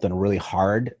focusing on something really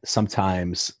hard,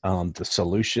 sometimes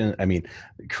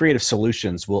creative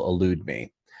solutions will elude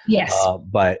me. Yes.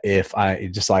 But if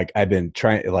I've been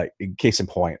trying, like, case in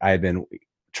point, I have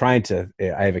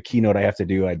a keynote I have to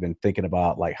do. I'd been thinking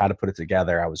about like how to put it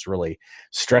together. I was really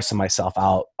stressing myself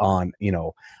out on,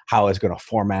 how I was going to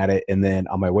format it. And then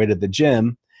on my way to the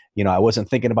gym, I wasn't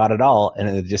thinking about it all, and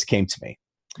it just came to me.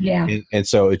 Yeah. And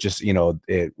so it just,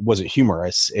 it wasn't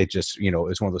humorous. It just, it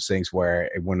was one of those things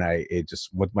where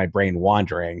with my brain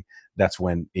wandering, that's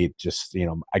when it just,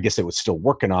 I guess it was still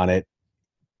working on it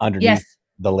underneath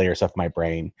the layers of my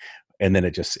brain. And then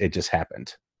it just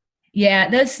happened. Yeah,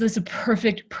 that's a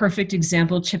perfect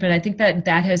example, Chip. And I think that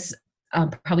has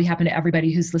probably happened to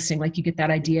everybody who's listening. Like, you get that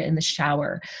idea in the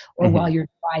shower, or while you're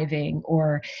driving,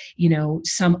 or,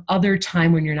 some other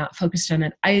time when you're not focused on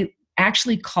it. I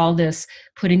actually call this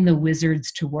putting the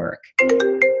wizards to work.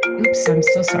 Oops, I'm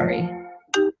so sorry.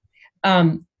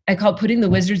 I call it putting the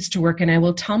wizards to work. And I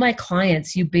will tell my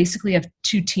clients, you basically have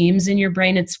two teams in your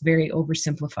brain. It's very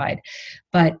oversimplified,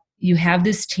 but you have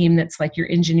this team that's like your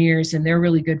engineers, and they're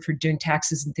really good for doing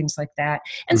taxes and things like that.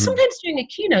 And sometimes doing a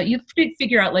keynote, you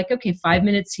figure out like, okay, 5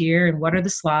 minutes here, and what are the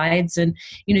slides? And,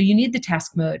 you need the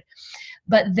task mode.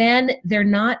 But then they're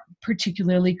not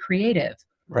particularly creative.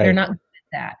 Right. They're not good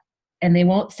at that. And they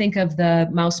won't think of the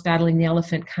mouse battling the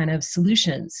elephant kind of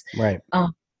solutions. Right.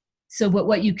 So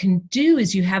what you can do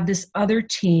is you have this other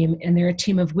team, and they're a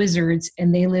team of wizards,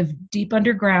 and they live deep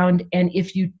underground. And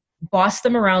if you boss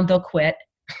them around, they'll quit.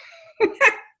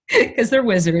 Because they're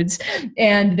wizards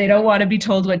and they don't want to be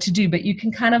told what to do. But you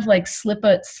can kind of like slip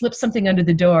something under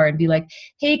the door and be like,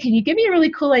 hey, can you give me a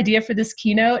really cool idea for this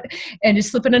keynote? And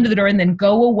just slip it under the door and then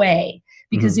go away.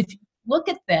 Because if you look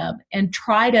at them and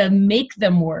try to make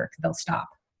them work, they'll stop.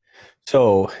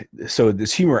 So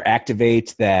does humor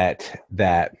activate that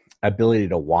ability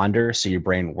to wander, so your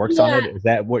brain works on it? Is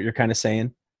that what you're kind of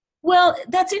saying? Well,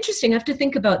 that's interesting. I have to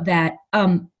think about that.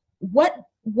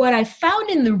 What I found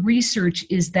in the research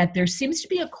is that there seems to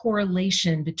be a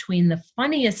correlation between the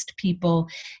funniest people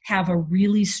have a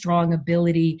really strong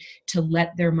ability to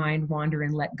let their mind wander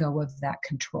and let go of that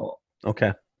control.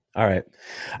 Okay. All right.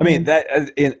 I mean,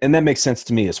 that makes sense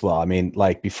to me as well. I mean,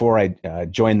 like, before I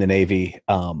joined the Navy,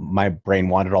 my brain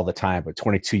wandered all the time, but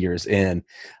 22 years in,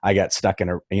 I got stuck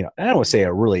in I don't want to say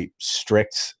a really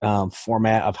strict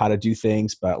format of how to do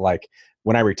things, but like,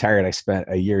 when I retired, I spent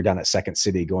a year down at Second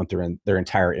City going through their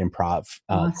entire improv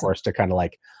course to kind of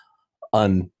like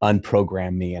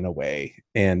unprogram me in a way.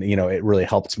 And, it really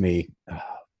helped me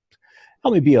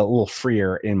be a little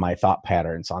freer in my thought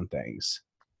patterns on things.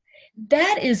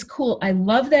 That is cool. I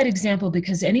love that example,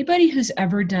 because anybody who's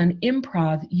ever done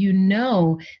improv,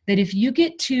 that if you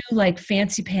get too like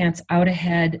fancy pants out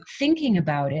ahead thinking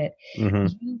about it,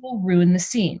 you will ruin the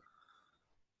scene.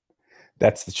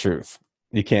 That's the truth.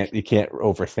 You can't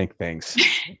overthink things.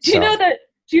 Do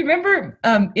you remember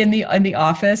in the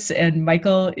Office, and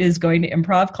Michael is going to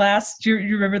improv class? Do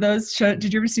you remember those?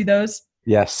 Did you ever see those?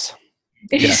 Yes.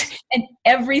 And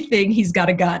everything, he's got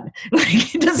a gun.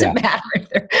 Like, it doesn't matter if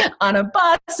they're on a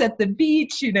bus, at the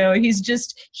beach, he's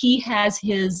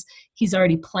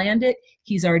already planned it.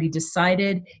 He's already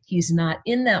decided. He's not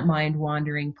in that mind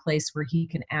wandering place where he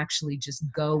can actually just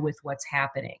go with what's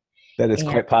happening. That is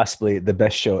quite possibly the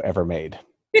best show ever made.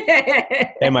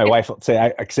 And my wife will say,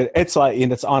 I said, it's like,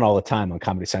 and it's on all the time on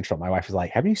Comedy Central. My wife is like,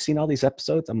 have you seen all these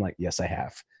episodes? I'm like, yes, I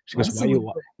have. She goes,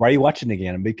 why are you watching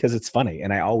again? And because it's funny.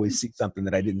 And I always see something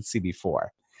that I didn't see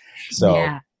before.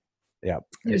 So yeah.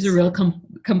 There's a real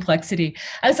complexity.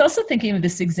 I was also thinking of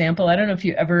this example. I don't know if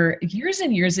you ever, years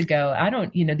and years ago,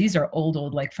 these are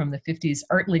old, like from the 50s.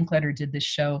 Art Linkletter did this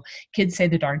show, Kids Say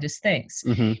the Darndest Things.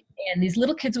 And these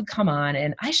little kids would come on,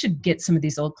 and I should get some of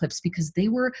these old clips because they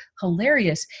were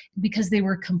hilarious, because they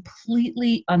were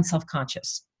completely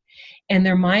unselfconscious. And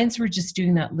their minds were just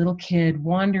doing that little kid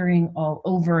wandering all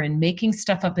over and making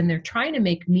stuff up. And they're trying to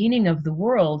make meaning of the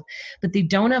world, but they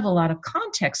don't have a lot of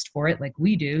context for it like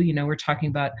we do. We're talking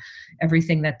about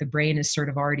everything that the brain is sort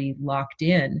of already locked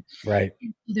in. Right.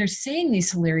 They're saying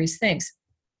these hilarious things.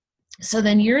 So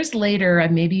then years later,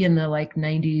 maybe in the like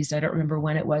 90s, I don't remember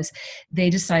when it was, they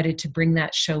decided to bring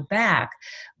that show back.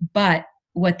 But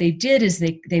what they did is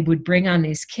they would bring on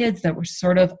these kids that were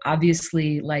sort of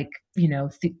obviously like,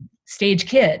 stage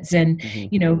kids. And,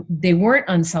 they weren't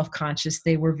unselfconscious.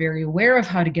 They were very aware of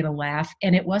how to get a laugh,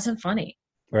 and it wasn't funny.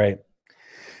 Right.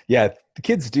 Yeah. The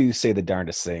kids do say the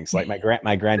darndest things. Like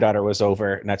my granddaughter was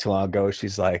over not too long ago.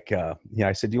 She's like,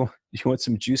 I said, you want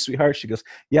some juice, sweetheart? She goes,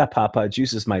 yeah, Papa,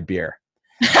 juice is my beer.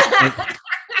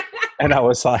 And I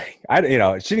was like,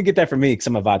 she didn't get that from me because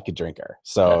I'm a vodka drinker.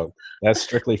 So that's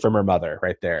strictly from her mother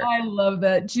right there. I love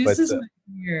that. Juice is my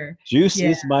beer. Juice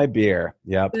is my beer.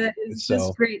 Yep. That is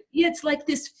just great. Yeah, it's like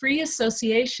this free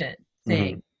association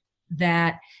thing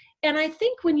that, and I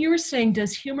think when you were saying,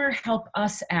 does humor help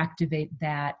us activate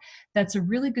that? That's a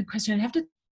really good question. I have to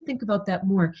think about that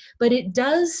more. But it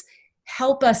does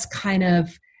help us kind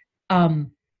of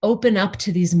open up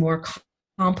to these more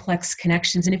complex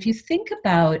connections. And if you think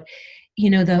about,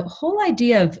 the whole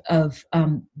idea of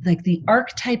like the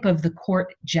archetype of the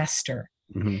court jester,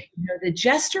 the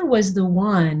jester was the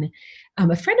one,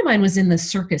 a friend of mine was in the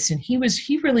circus, and he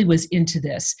really was into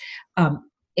this.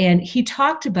 And he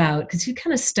talked about, because he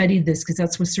kind of studied this, because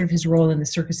that's was sort of his role in the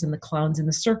circus and the clowns in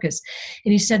the circus.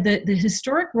 And he said that the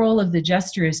historic role of the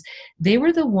jester is they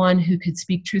were the one who could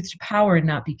speak truth to power and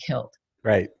not be killed.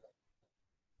 Right.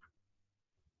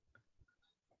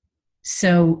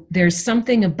 So there's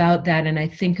something about that, and I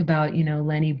think about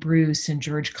Lenny Bruce and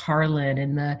George Carlin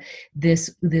and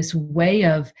this way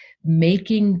of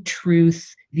making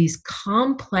truth, these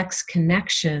complex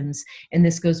connections, and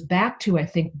this goes back to, I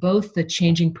think, both the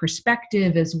changing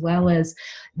perspective as well as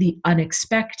the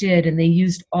unexpected, and they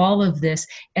used all of this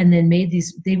and then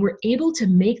they were able to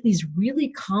make these really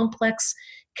complex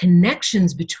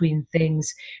connections between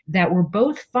things that were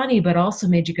both funny but also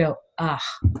made you go,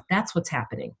 that's what's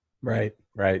happening. Right.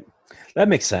 That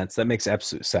makes sense. That makes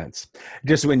absolute sense.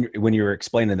 Just when you were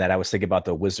explaining that, I was thinking about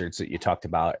the wizards that you talked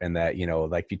about, and that,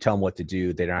 like if you tell them what to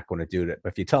do, they're not going to do it.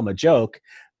 But if you tell them a joke,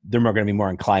 they're going to be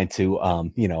more inclined to,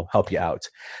 help you out.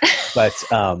 But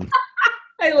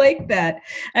I like that.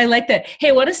 Hey,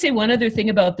 I want to say one other thing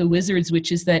about the wizards,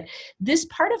 which is that this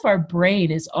part of our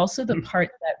brain is also the part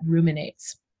that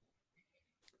ruminates.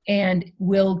 And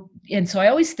so I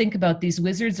always think about these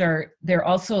wizards they're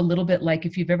also a little bit like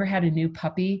if you've ever had a new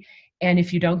puppy, and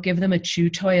if you don't give them a chew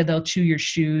toy, they'll chew your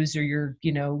shoes or your,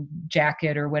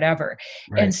 jacket or whatever.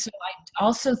 Right. And so I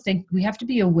also think we have to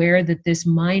be aware that this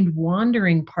mind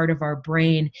wandering part of our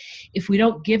brain, if we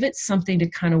don't give it something to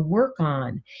kind of work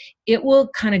on, it will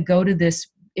kind of go to this.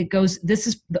 This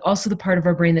is also the part of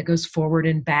our brain that goes forward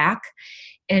and back.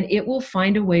 And it will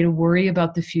find a way to worry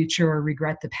about the future or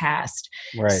regret the past.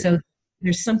 Right. So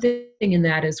there's something in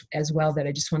that as well that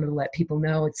I just wanted to let people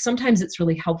know. Sometimes it's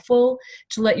really helpful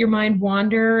to let your mind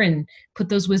wander and put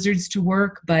those wizards to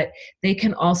work, but they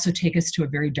can also take us to a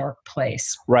very dark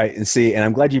place. Right. And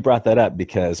I'm glad you brought that up,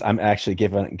 because I'm actually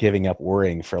giving up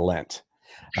worrying for Lent.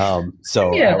 I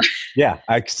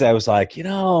was like,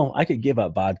 I could give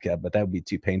up vodka, but that would be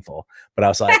too painful. But I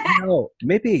was like,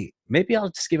 maybe I'll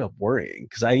just give up worrying,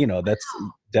 because that's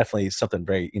definitely something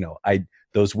very,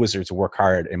 those wizards work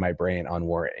hard in my brain on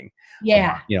worrying.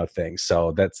 Yeah. Things.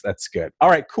 So that's good. All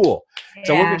right, cool. Yeah.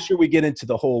 So we'll make sure we get into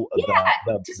the whole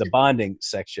the bonding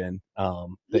section.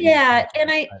 And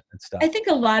I think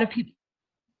a lot of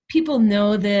people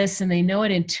know this, and they know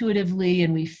it intuitively,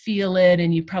 and we feel it,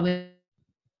 and you probably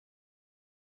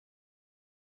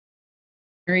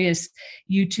various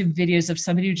YouTube videos of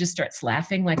somebody who just starts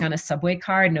laughing, like on a subway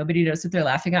car, and nobody knows what they're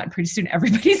laughing at, and pretty soon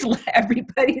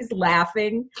everybody's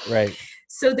laughing. Right.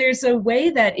 So there's a way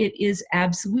that it is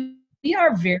absolutely, we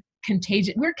are very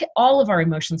contagious. All of our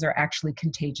emotions are actually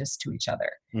contagious to each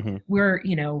other.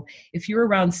 Mm-hmm. If you're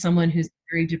around someone who's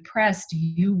very depressed,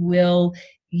 you will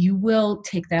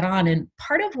take that on. And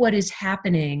part of what is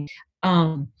happening,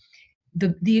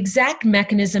 the exact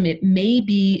mechanism, it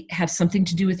may have something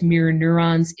to do with mirror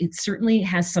neurons. It certainly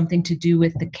has something to do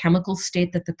with the chemical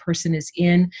state that the person is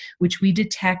in, which we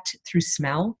detect through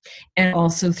smell and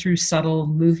also through subtle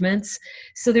movements.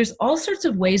 So there's all sorts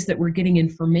of ways that we're getting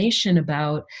information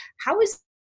about how is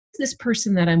this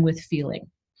person that I'm with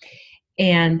feeling.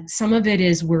 And some of it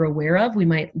is we're aware of. We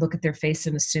might look at their face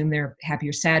and assume they're happy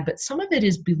or sad, but some of it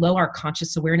is below our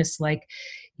conscious awareness. Like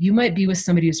you might be with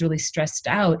somebody who's really stressed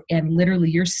out, and literally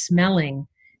you're smelling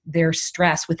their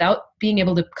stress without being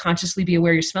able to consciously be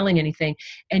aware you're smelling anything.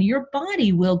 And your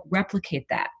body will replicate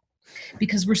that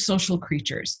because we're social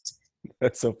creatures.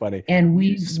 That's so funny. And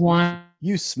you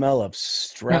smell of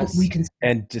stress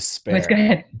and despair. Let's go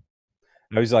ahead.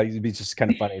 I was like, it'd be just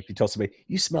kind of funny if you told somebody,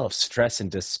 you smell of stress and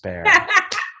despair.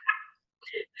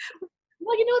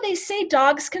 Well, they say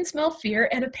dogs can smell fear,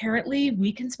 and apparently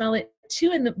we can smell it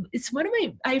too. And it's one of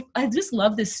I just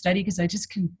love this study because I just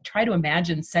can try to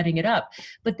imagine setting it up.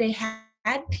 But they had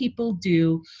people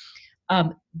do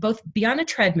both be on a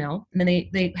treadmill, and then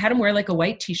they had them wear like a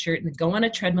white t-shirt and go on a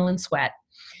treadmill and sweat.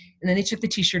 And then they took the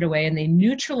t-shirt away and they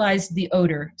neutralized the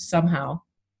odor somehow.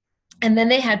 And then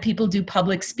they had people do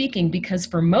public speaking, because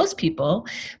for most people,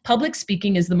 public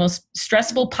speaking is the most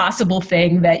stressful possible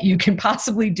thing that you can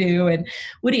possibly do. And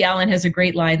Woody Allen has a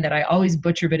great line that I always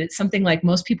butcher, but it's something like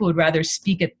most people would rather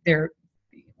speak at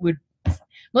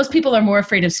most people are more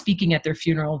afraid of speaking at their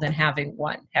funeral than having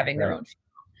their own funeral,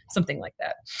 something like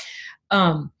that.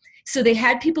 So they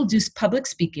had people do public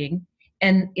speaking,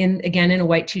 and in a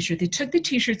white t-shirt. They took the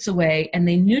t-shirts away and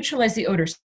they neutralized the odor.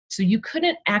 So you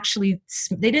couldn't actually,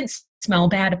 they didn't smell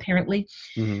bad apparently.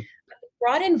 Mm-hmm. But they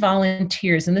brought in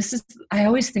volunteers, and this is, I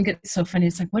always think it's so funny.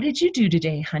 It's like, what did you do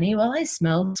today, honey? Well, I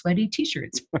smelled sweaty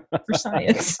t-shirts for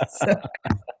science. So,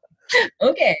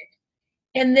 okay.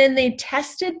 And then they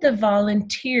tested the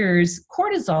volunteers'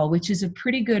 cortisol, which is a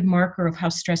pretty good marker of how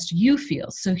stressed you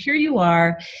feel. So here you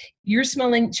are,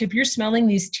 Chip, you're smelling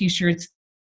these t-shirts.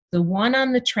 The one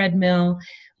on the treadmill,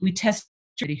 we tested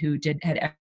somebody who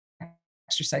had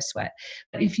exercise sweat.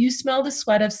 But if you smell the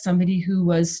sweat of somebody who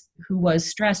was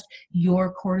stressed,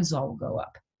 your cortisol will go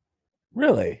up.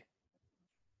 Really?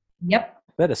 Yep.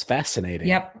 That is fascinating.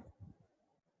 Yep.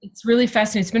 It's really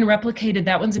fascinating. It's been replicated.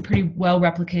 That one's a pretty well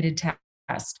replicated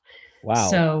test. Wow.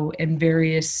 So, and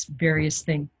various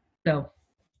things. So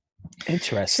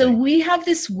interesting. So we have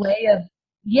this way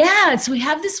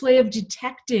of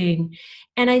detecting.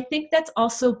 And I think that's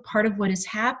also part of what is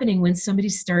happening when somebody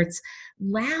starts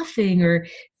laughing or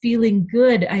feeling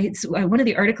good. One of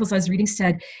the articles I was reading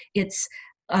said it's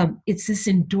this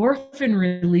endorphin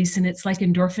release, and it's like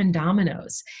endorphin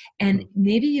dominoes. And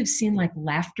maybe you've seen like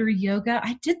laughter yoga.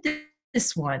 I did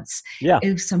this once. Yeah.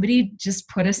 If somebody just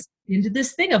put us into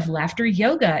this thing of laughter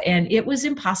yoga, and it was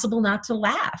impossible not to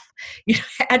laugh,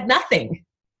 at nothing.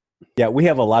 Yeah, we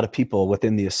have a lot of people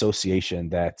within the association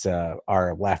that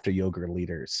are laughter yoga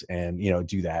leaders, and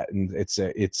do that. And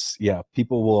it's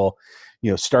people will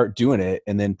start doing it,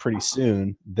 and then pretty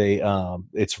soon they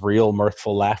it's real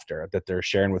mirthful laughter that they're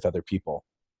sharing with other people.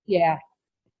 Yeah.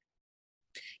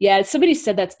 Somebody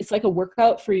said it's like a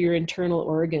workout for your internal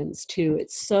organs too.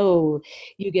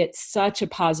 You get such a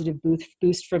positive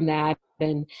boost from that.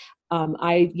 And I'm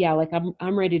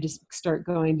ready to start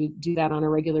going to do that on a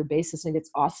regular basis. And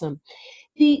it's awesome.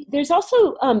 There's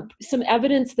also some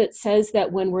evidence that says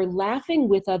that when we're laughing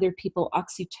with other people,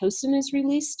 oxytocin is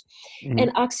released. Mm-hmm.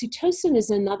 And oxytocin is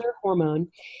another hormone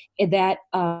that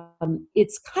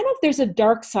it's kind of, there's a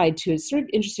dark side to it. It's sort of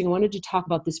interesting. I wanted to talk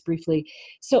about this briefly.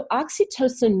 So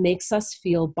oxytocin makes us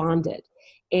feel bonded,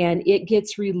 and it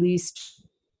gets released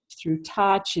through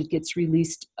touch. It gets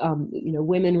released,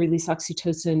 women release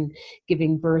oxytocin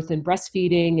giving birth and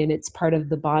breastfeeding, and it's part of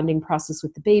the bonding process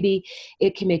with the baby.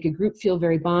 It can make a group feel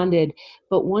very bonded.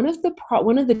 But one of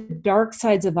the dark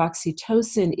sides of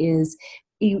oxytocin is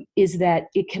that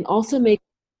it can also make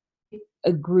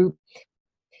a group.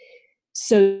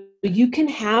 So you can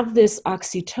have this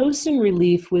oxytocin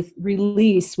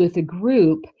release with a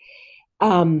group,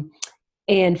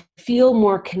 and feel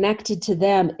more connected to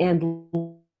them and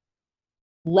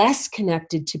less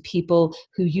connected to people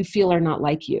who you feel are not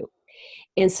like you.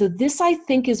 And so this, I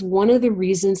think, is one of the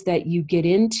reasons that you get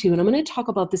into, and I'm going to talk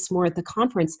about this more at the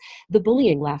conference, the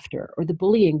bullying laughter or the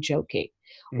bullying joking,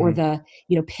 or the,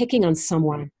 picking on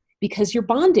someone, because you're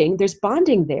bonding, there's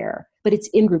bonding there, but it's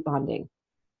in-group bonding.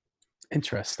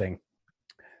 Interesting.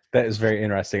 That is very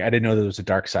interesting. I didn't know there was a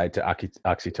dark side to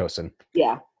oxytocin.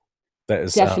 Yeah. That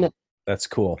is definitely. That's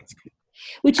cool.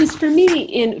 Which is, for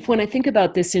me, when I think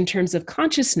about this in terms of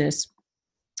consciousness,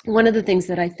 one of the things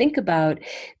that I think about,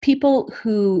 people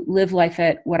who live life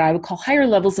at what I would call higher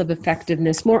levels of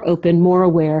effectiveness, more open, more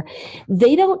aware,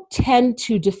 they don't tend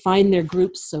to define their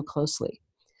groups so closely.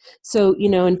 So,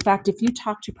 in fact, if you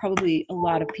talk to probably a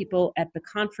lot of people at the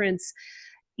conference,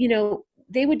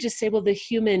 they would just say, well,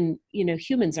 humans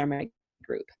are my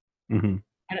group. Mm-hmm.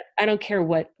 I don't care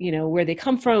what, where they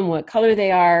come from, what color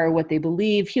they are, what they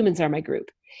believe, humans are my group.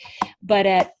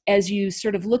 But as you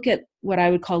sort of look at what I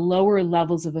would call lower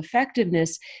levels of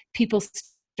effectiveness, people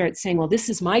start saying, well, this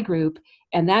is my group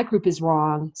and that group is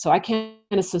wrong, so I can't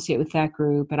associate with that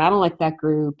group, and I don't like that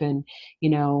group, and,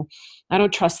 I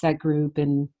don't trust that group,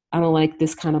 and I don't like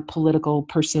this kind of political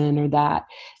person or that.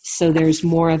 So there's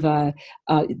more of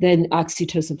then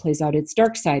oxytocin plays out its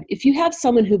dark side. If you have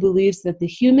someone who believes that the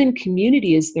human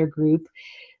community is their group,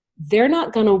 they're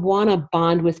not going to want to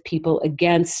bond with people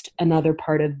against another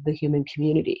part of the human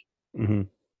community. Mm-hmm. Does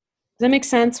that make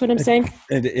sense, what I'm saying?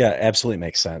 Yeah, absolutely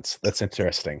makes sense. That's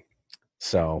interesting.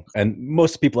 So, and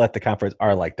most people at the conference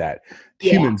are like that.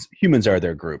 Humans are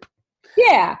their group.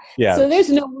 Yeah. Yeah. So there's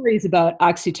no worries about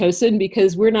oxytocin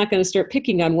because we're not going to start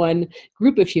picking on one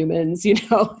group of humans.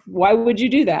 Why would you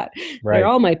do that? Right. They're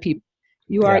all my people.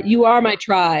 You are my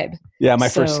tribe. Yeah. My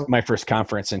first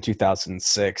conference in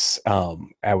 2006.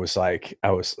 I was like,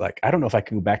 I don't know if I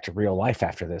can go back to real life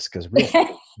after this because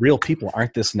real people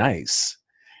aren't this nice.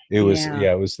 It was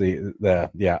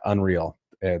the unreal.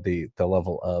 The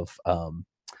level of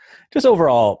just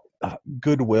overall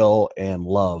goodwill and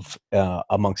love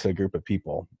amongst a group of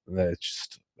people. That's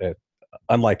just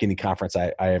unlike any conference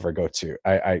I ever go to.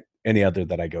 Any other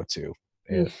that I go to.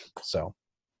 So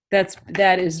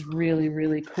that is really,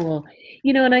 really cool.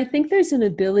 And I think there's an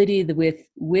ability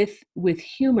with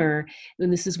humor,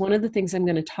 and this is one of the things I'm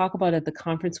going to talk about at the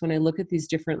conference when I look at these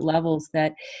different levels,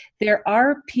 that there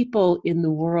are people in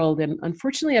the world, and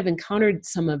unfortunately I've encountered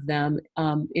some of them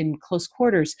in close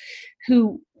quarters,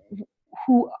 who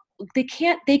they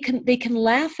can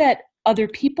laugh at other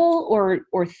people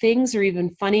or things or even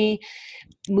funny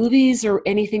movies or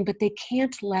anything, but they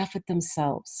can't laugh at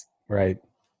themselves. Right.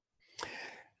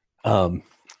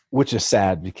 Which is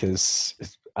sad because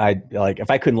if I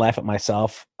couldn't laugh at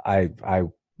myself, I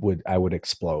would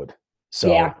explode.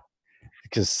 So yeah.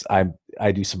 Because I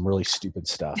do some really stupid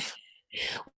stuff,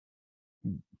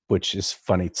 which is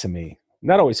funny to me.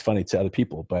 Not always funny to other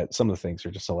people, but some of the things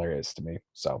are just hilarious to me.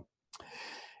 So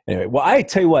anyway, well, I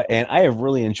tell you what, Ann, I have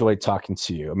really enjoyed talking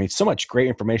to you. I mean, so much great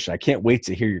information. I can't wait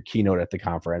to hear your keynote at the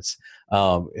conference,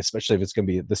 especially if it's going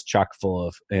to be this chock full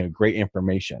of great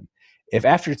information. If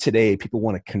after today people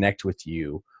want to connect with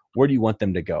you, where do you want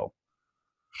them to go?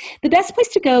 The best place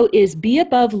to go is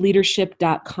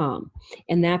beaboveleadership.com.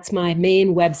 And that's my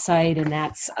main website. And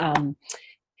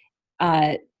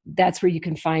that's where you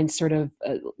can find sort of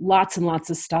lots and lots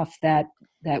of stuff that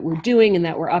we're doing and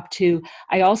that we're up to.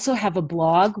 I also have a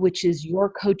blog, which is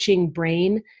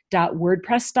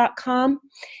yourcoachingbrain.wordpress.com.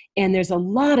 And there's a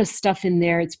lot of stuff in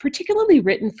there. It's particularly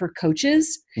written for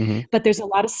coaches, but there's a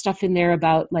lot of stuff in there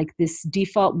about like this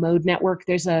default mode network.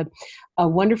 There's a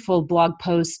wonderful blog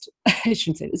post. I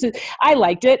shouldn't say this. I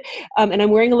liked it. And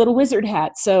I'm wearing a little wizard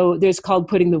hat. So there's called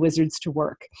Putting the Wizards to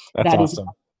Work. That's awesome.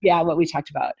 What we talked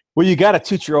about. Well, you got to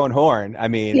toot your own horn. I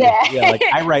mean, like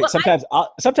I write, sometimes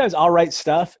I'll write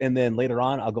stuff and then later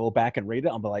on I'll go back and read it.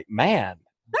 I'll be like, man,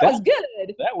 that was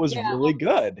good. That was really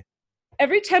good.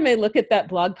 Every time I look at that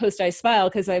blog post, I smile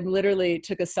because I literally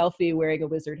took a selfie wearing a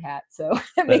wizard hat. So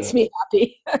that makes me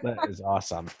happy. That is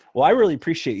awesome. Well, I really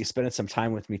appreciate you spending some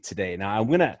time with me today. Now, I'm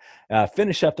going to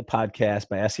finish up the podcast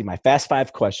by asking my fast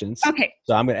 5 questions. Okay.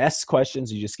 So I'm going to ask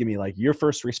questions. You just give me like your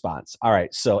first response. All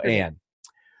right. So, Ann,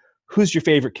 who's your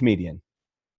favorite comedian?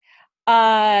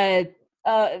 Stephen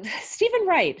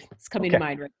Wright is coming to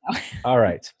mind right now. All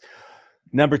right.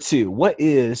 Number 2, what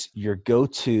is your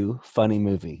go-to funny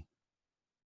movie?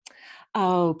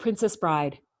 Oh, Princess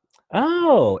Bride.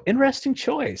 Oh, interesting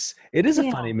choice. It is a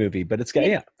funny movie, but it's got,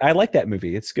 I like that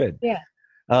movie. It's good. Yeah.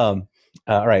 All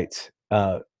right.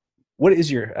 What is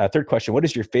your third question? What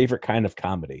is your favorite kind of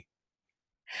comedy?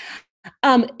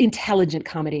 Intelligent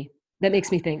comedy. That makes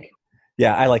me think.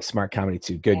 Yeah, I like smart comedy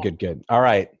too. Good. All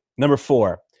right. Number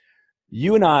 4,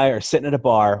 you and I are sitting at a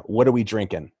bar. What are we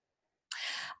drinking?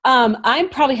 I'm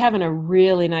probably having a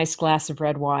really nice glass of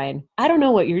red wine. I don't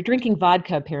know what you're drinking.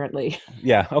 Vodka, apparently.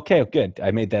 Yeah. Okay. Good.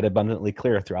 I made that abundantly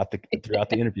clear throughout the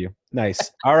interview. Nice.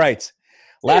 All right.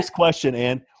 Last question,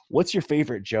 Ann. What's your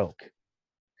favorite joke?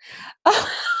 Can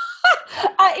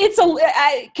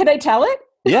I tell it?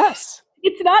 Yes.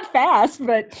 It's not fast,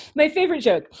 but my favorite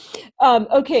joke.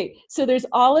 Okay, so there's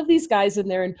all of these guys and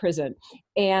they're in prison,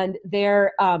 and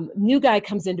their new guy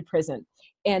comes into prison,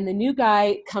 and the new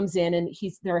guy comes in and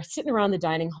they're sitting around the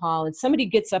dining hall, and somebody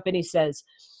gets up and he says,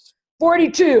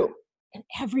 42, and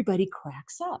everybody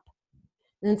cracks up.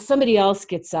 And then somebody else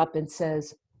gets up and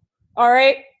says, all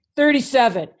right,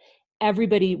 37.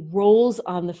 Everybody rolls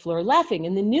on the floor laughing.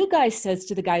 And the new guy says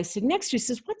to the guy sitting next to you,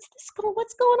 says,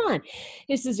 what's going on?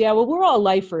 He says, yeah, well, we're all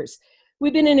lifers.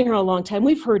 We've been in here a long time.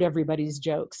 We've heard everybody's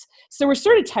jokes. So we're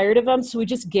sort of tired of them. So we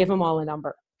just gave them all a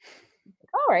number.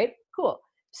 All right, cool.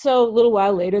 So a little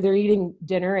while later, they're eating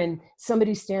dinner and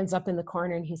somebody stands up in the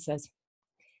corner and he says,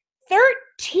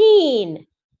 13.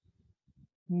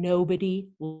 Nobody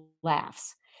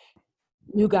laughs.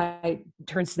 new guy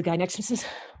turns to the guy next to him and says,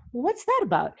 well, what's that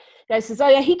about? The guy says, oh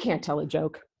yeah, he can't tell a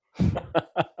joke.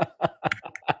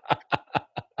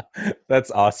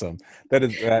 That's awesome. That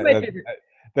is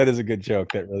a good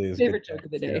joke. That really is favorite joke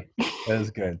of the day. Yeah, that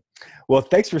is good. Well,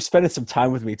 thanks for spending some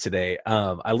time with me today.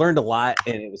 I learned a lot,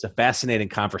 and it was a fascinating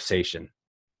conversation.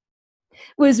 It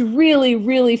was really,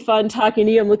 really fun talking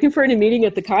to you. I'm looking forward to meeting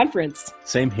at the conference.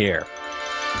 Same here.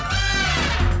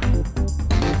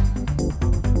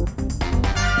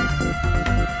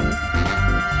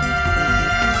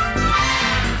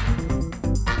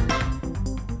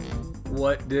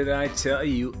 What did I tell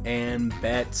you? Ann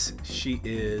Betts, she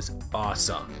is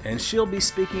awesome. And she'll be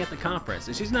speaking at the conference.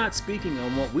 And she's not speaking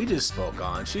on what we just spoke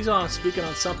on. She's speaking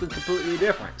on something completely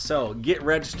different. So get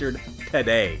registered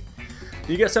today.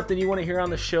 You got something you want to hear on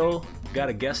the show? Got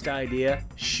a guest idea?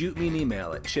 Shoot me an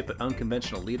email at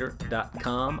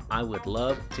chip@unconventionalleader.com. I would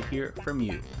love to hear from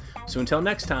you. So until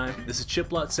next time, this is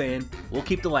Chip Lutz saying, we'll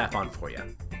keep the laugh on for you.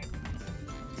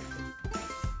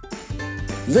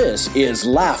 This is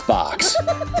Laughbox,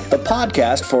 the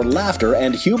podcast for laughter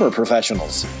and humor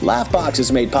professionals. Laughbox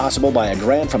is made possible by a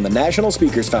grant from the National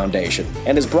Speakers Foundation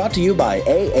and is brought to you by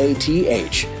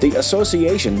AATH, the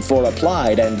Association for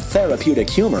Applied and Therapeutic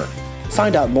Humor.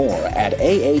 Find out more at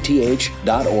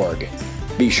aath.org.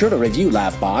 Be sure to review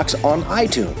Laughbox on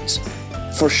iTunes.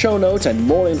 For show notes and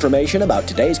more information about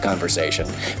today's conversation,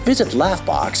 visit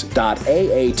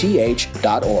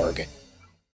laughbox.aath.org.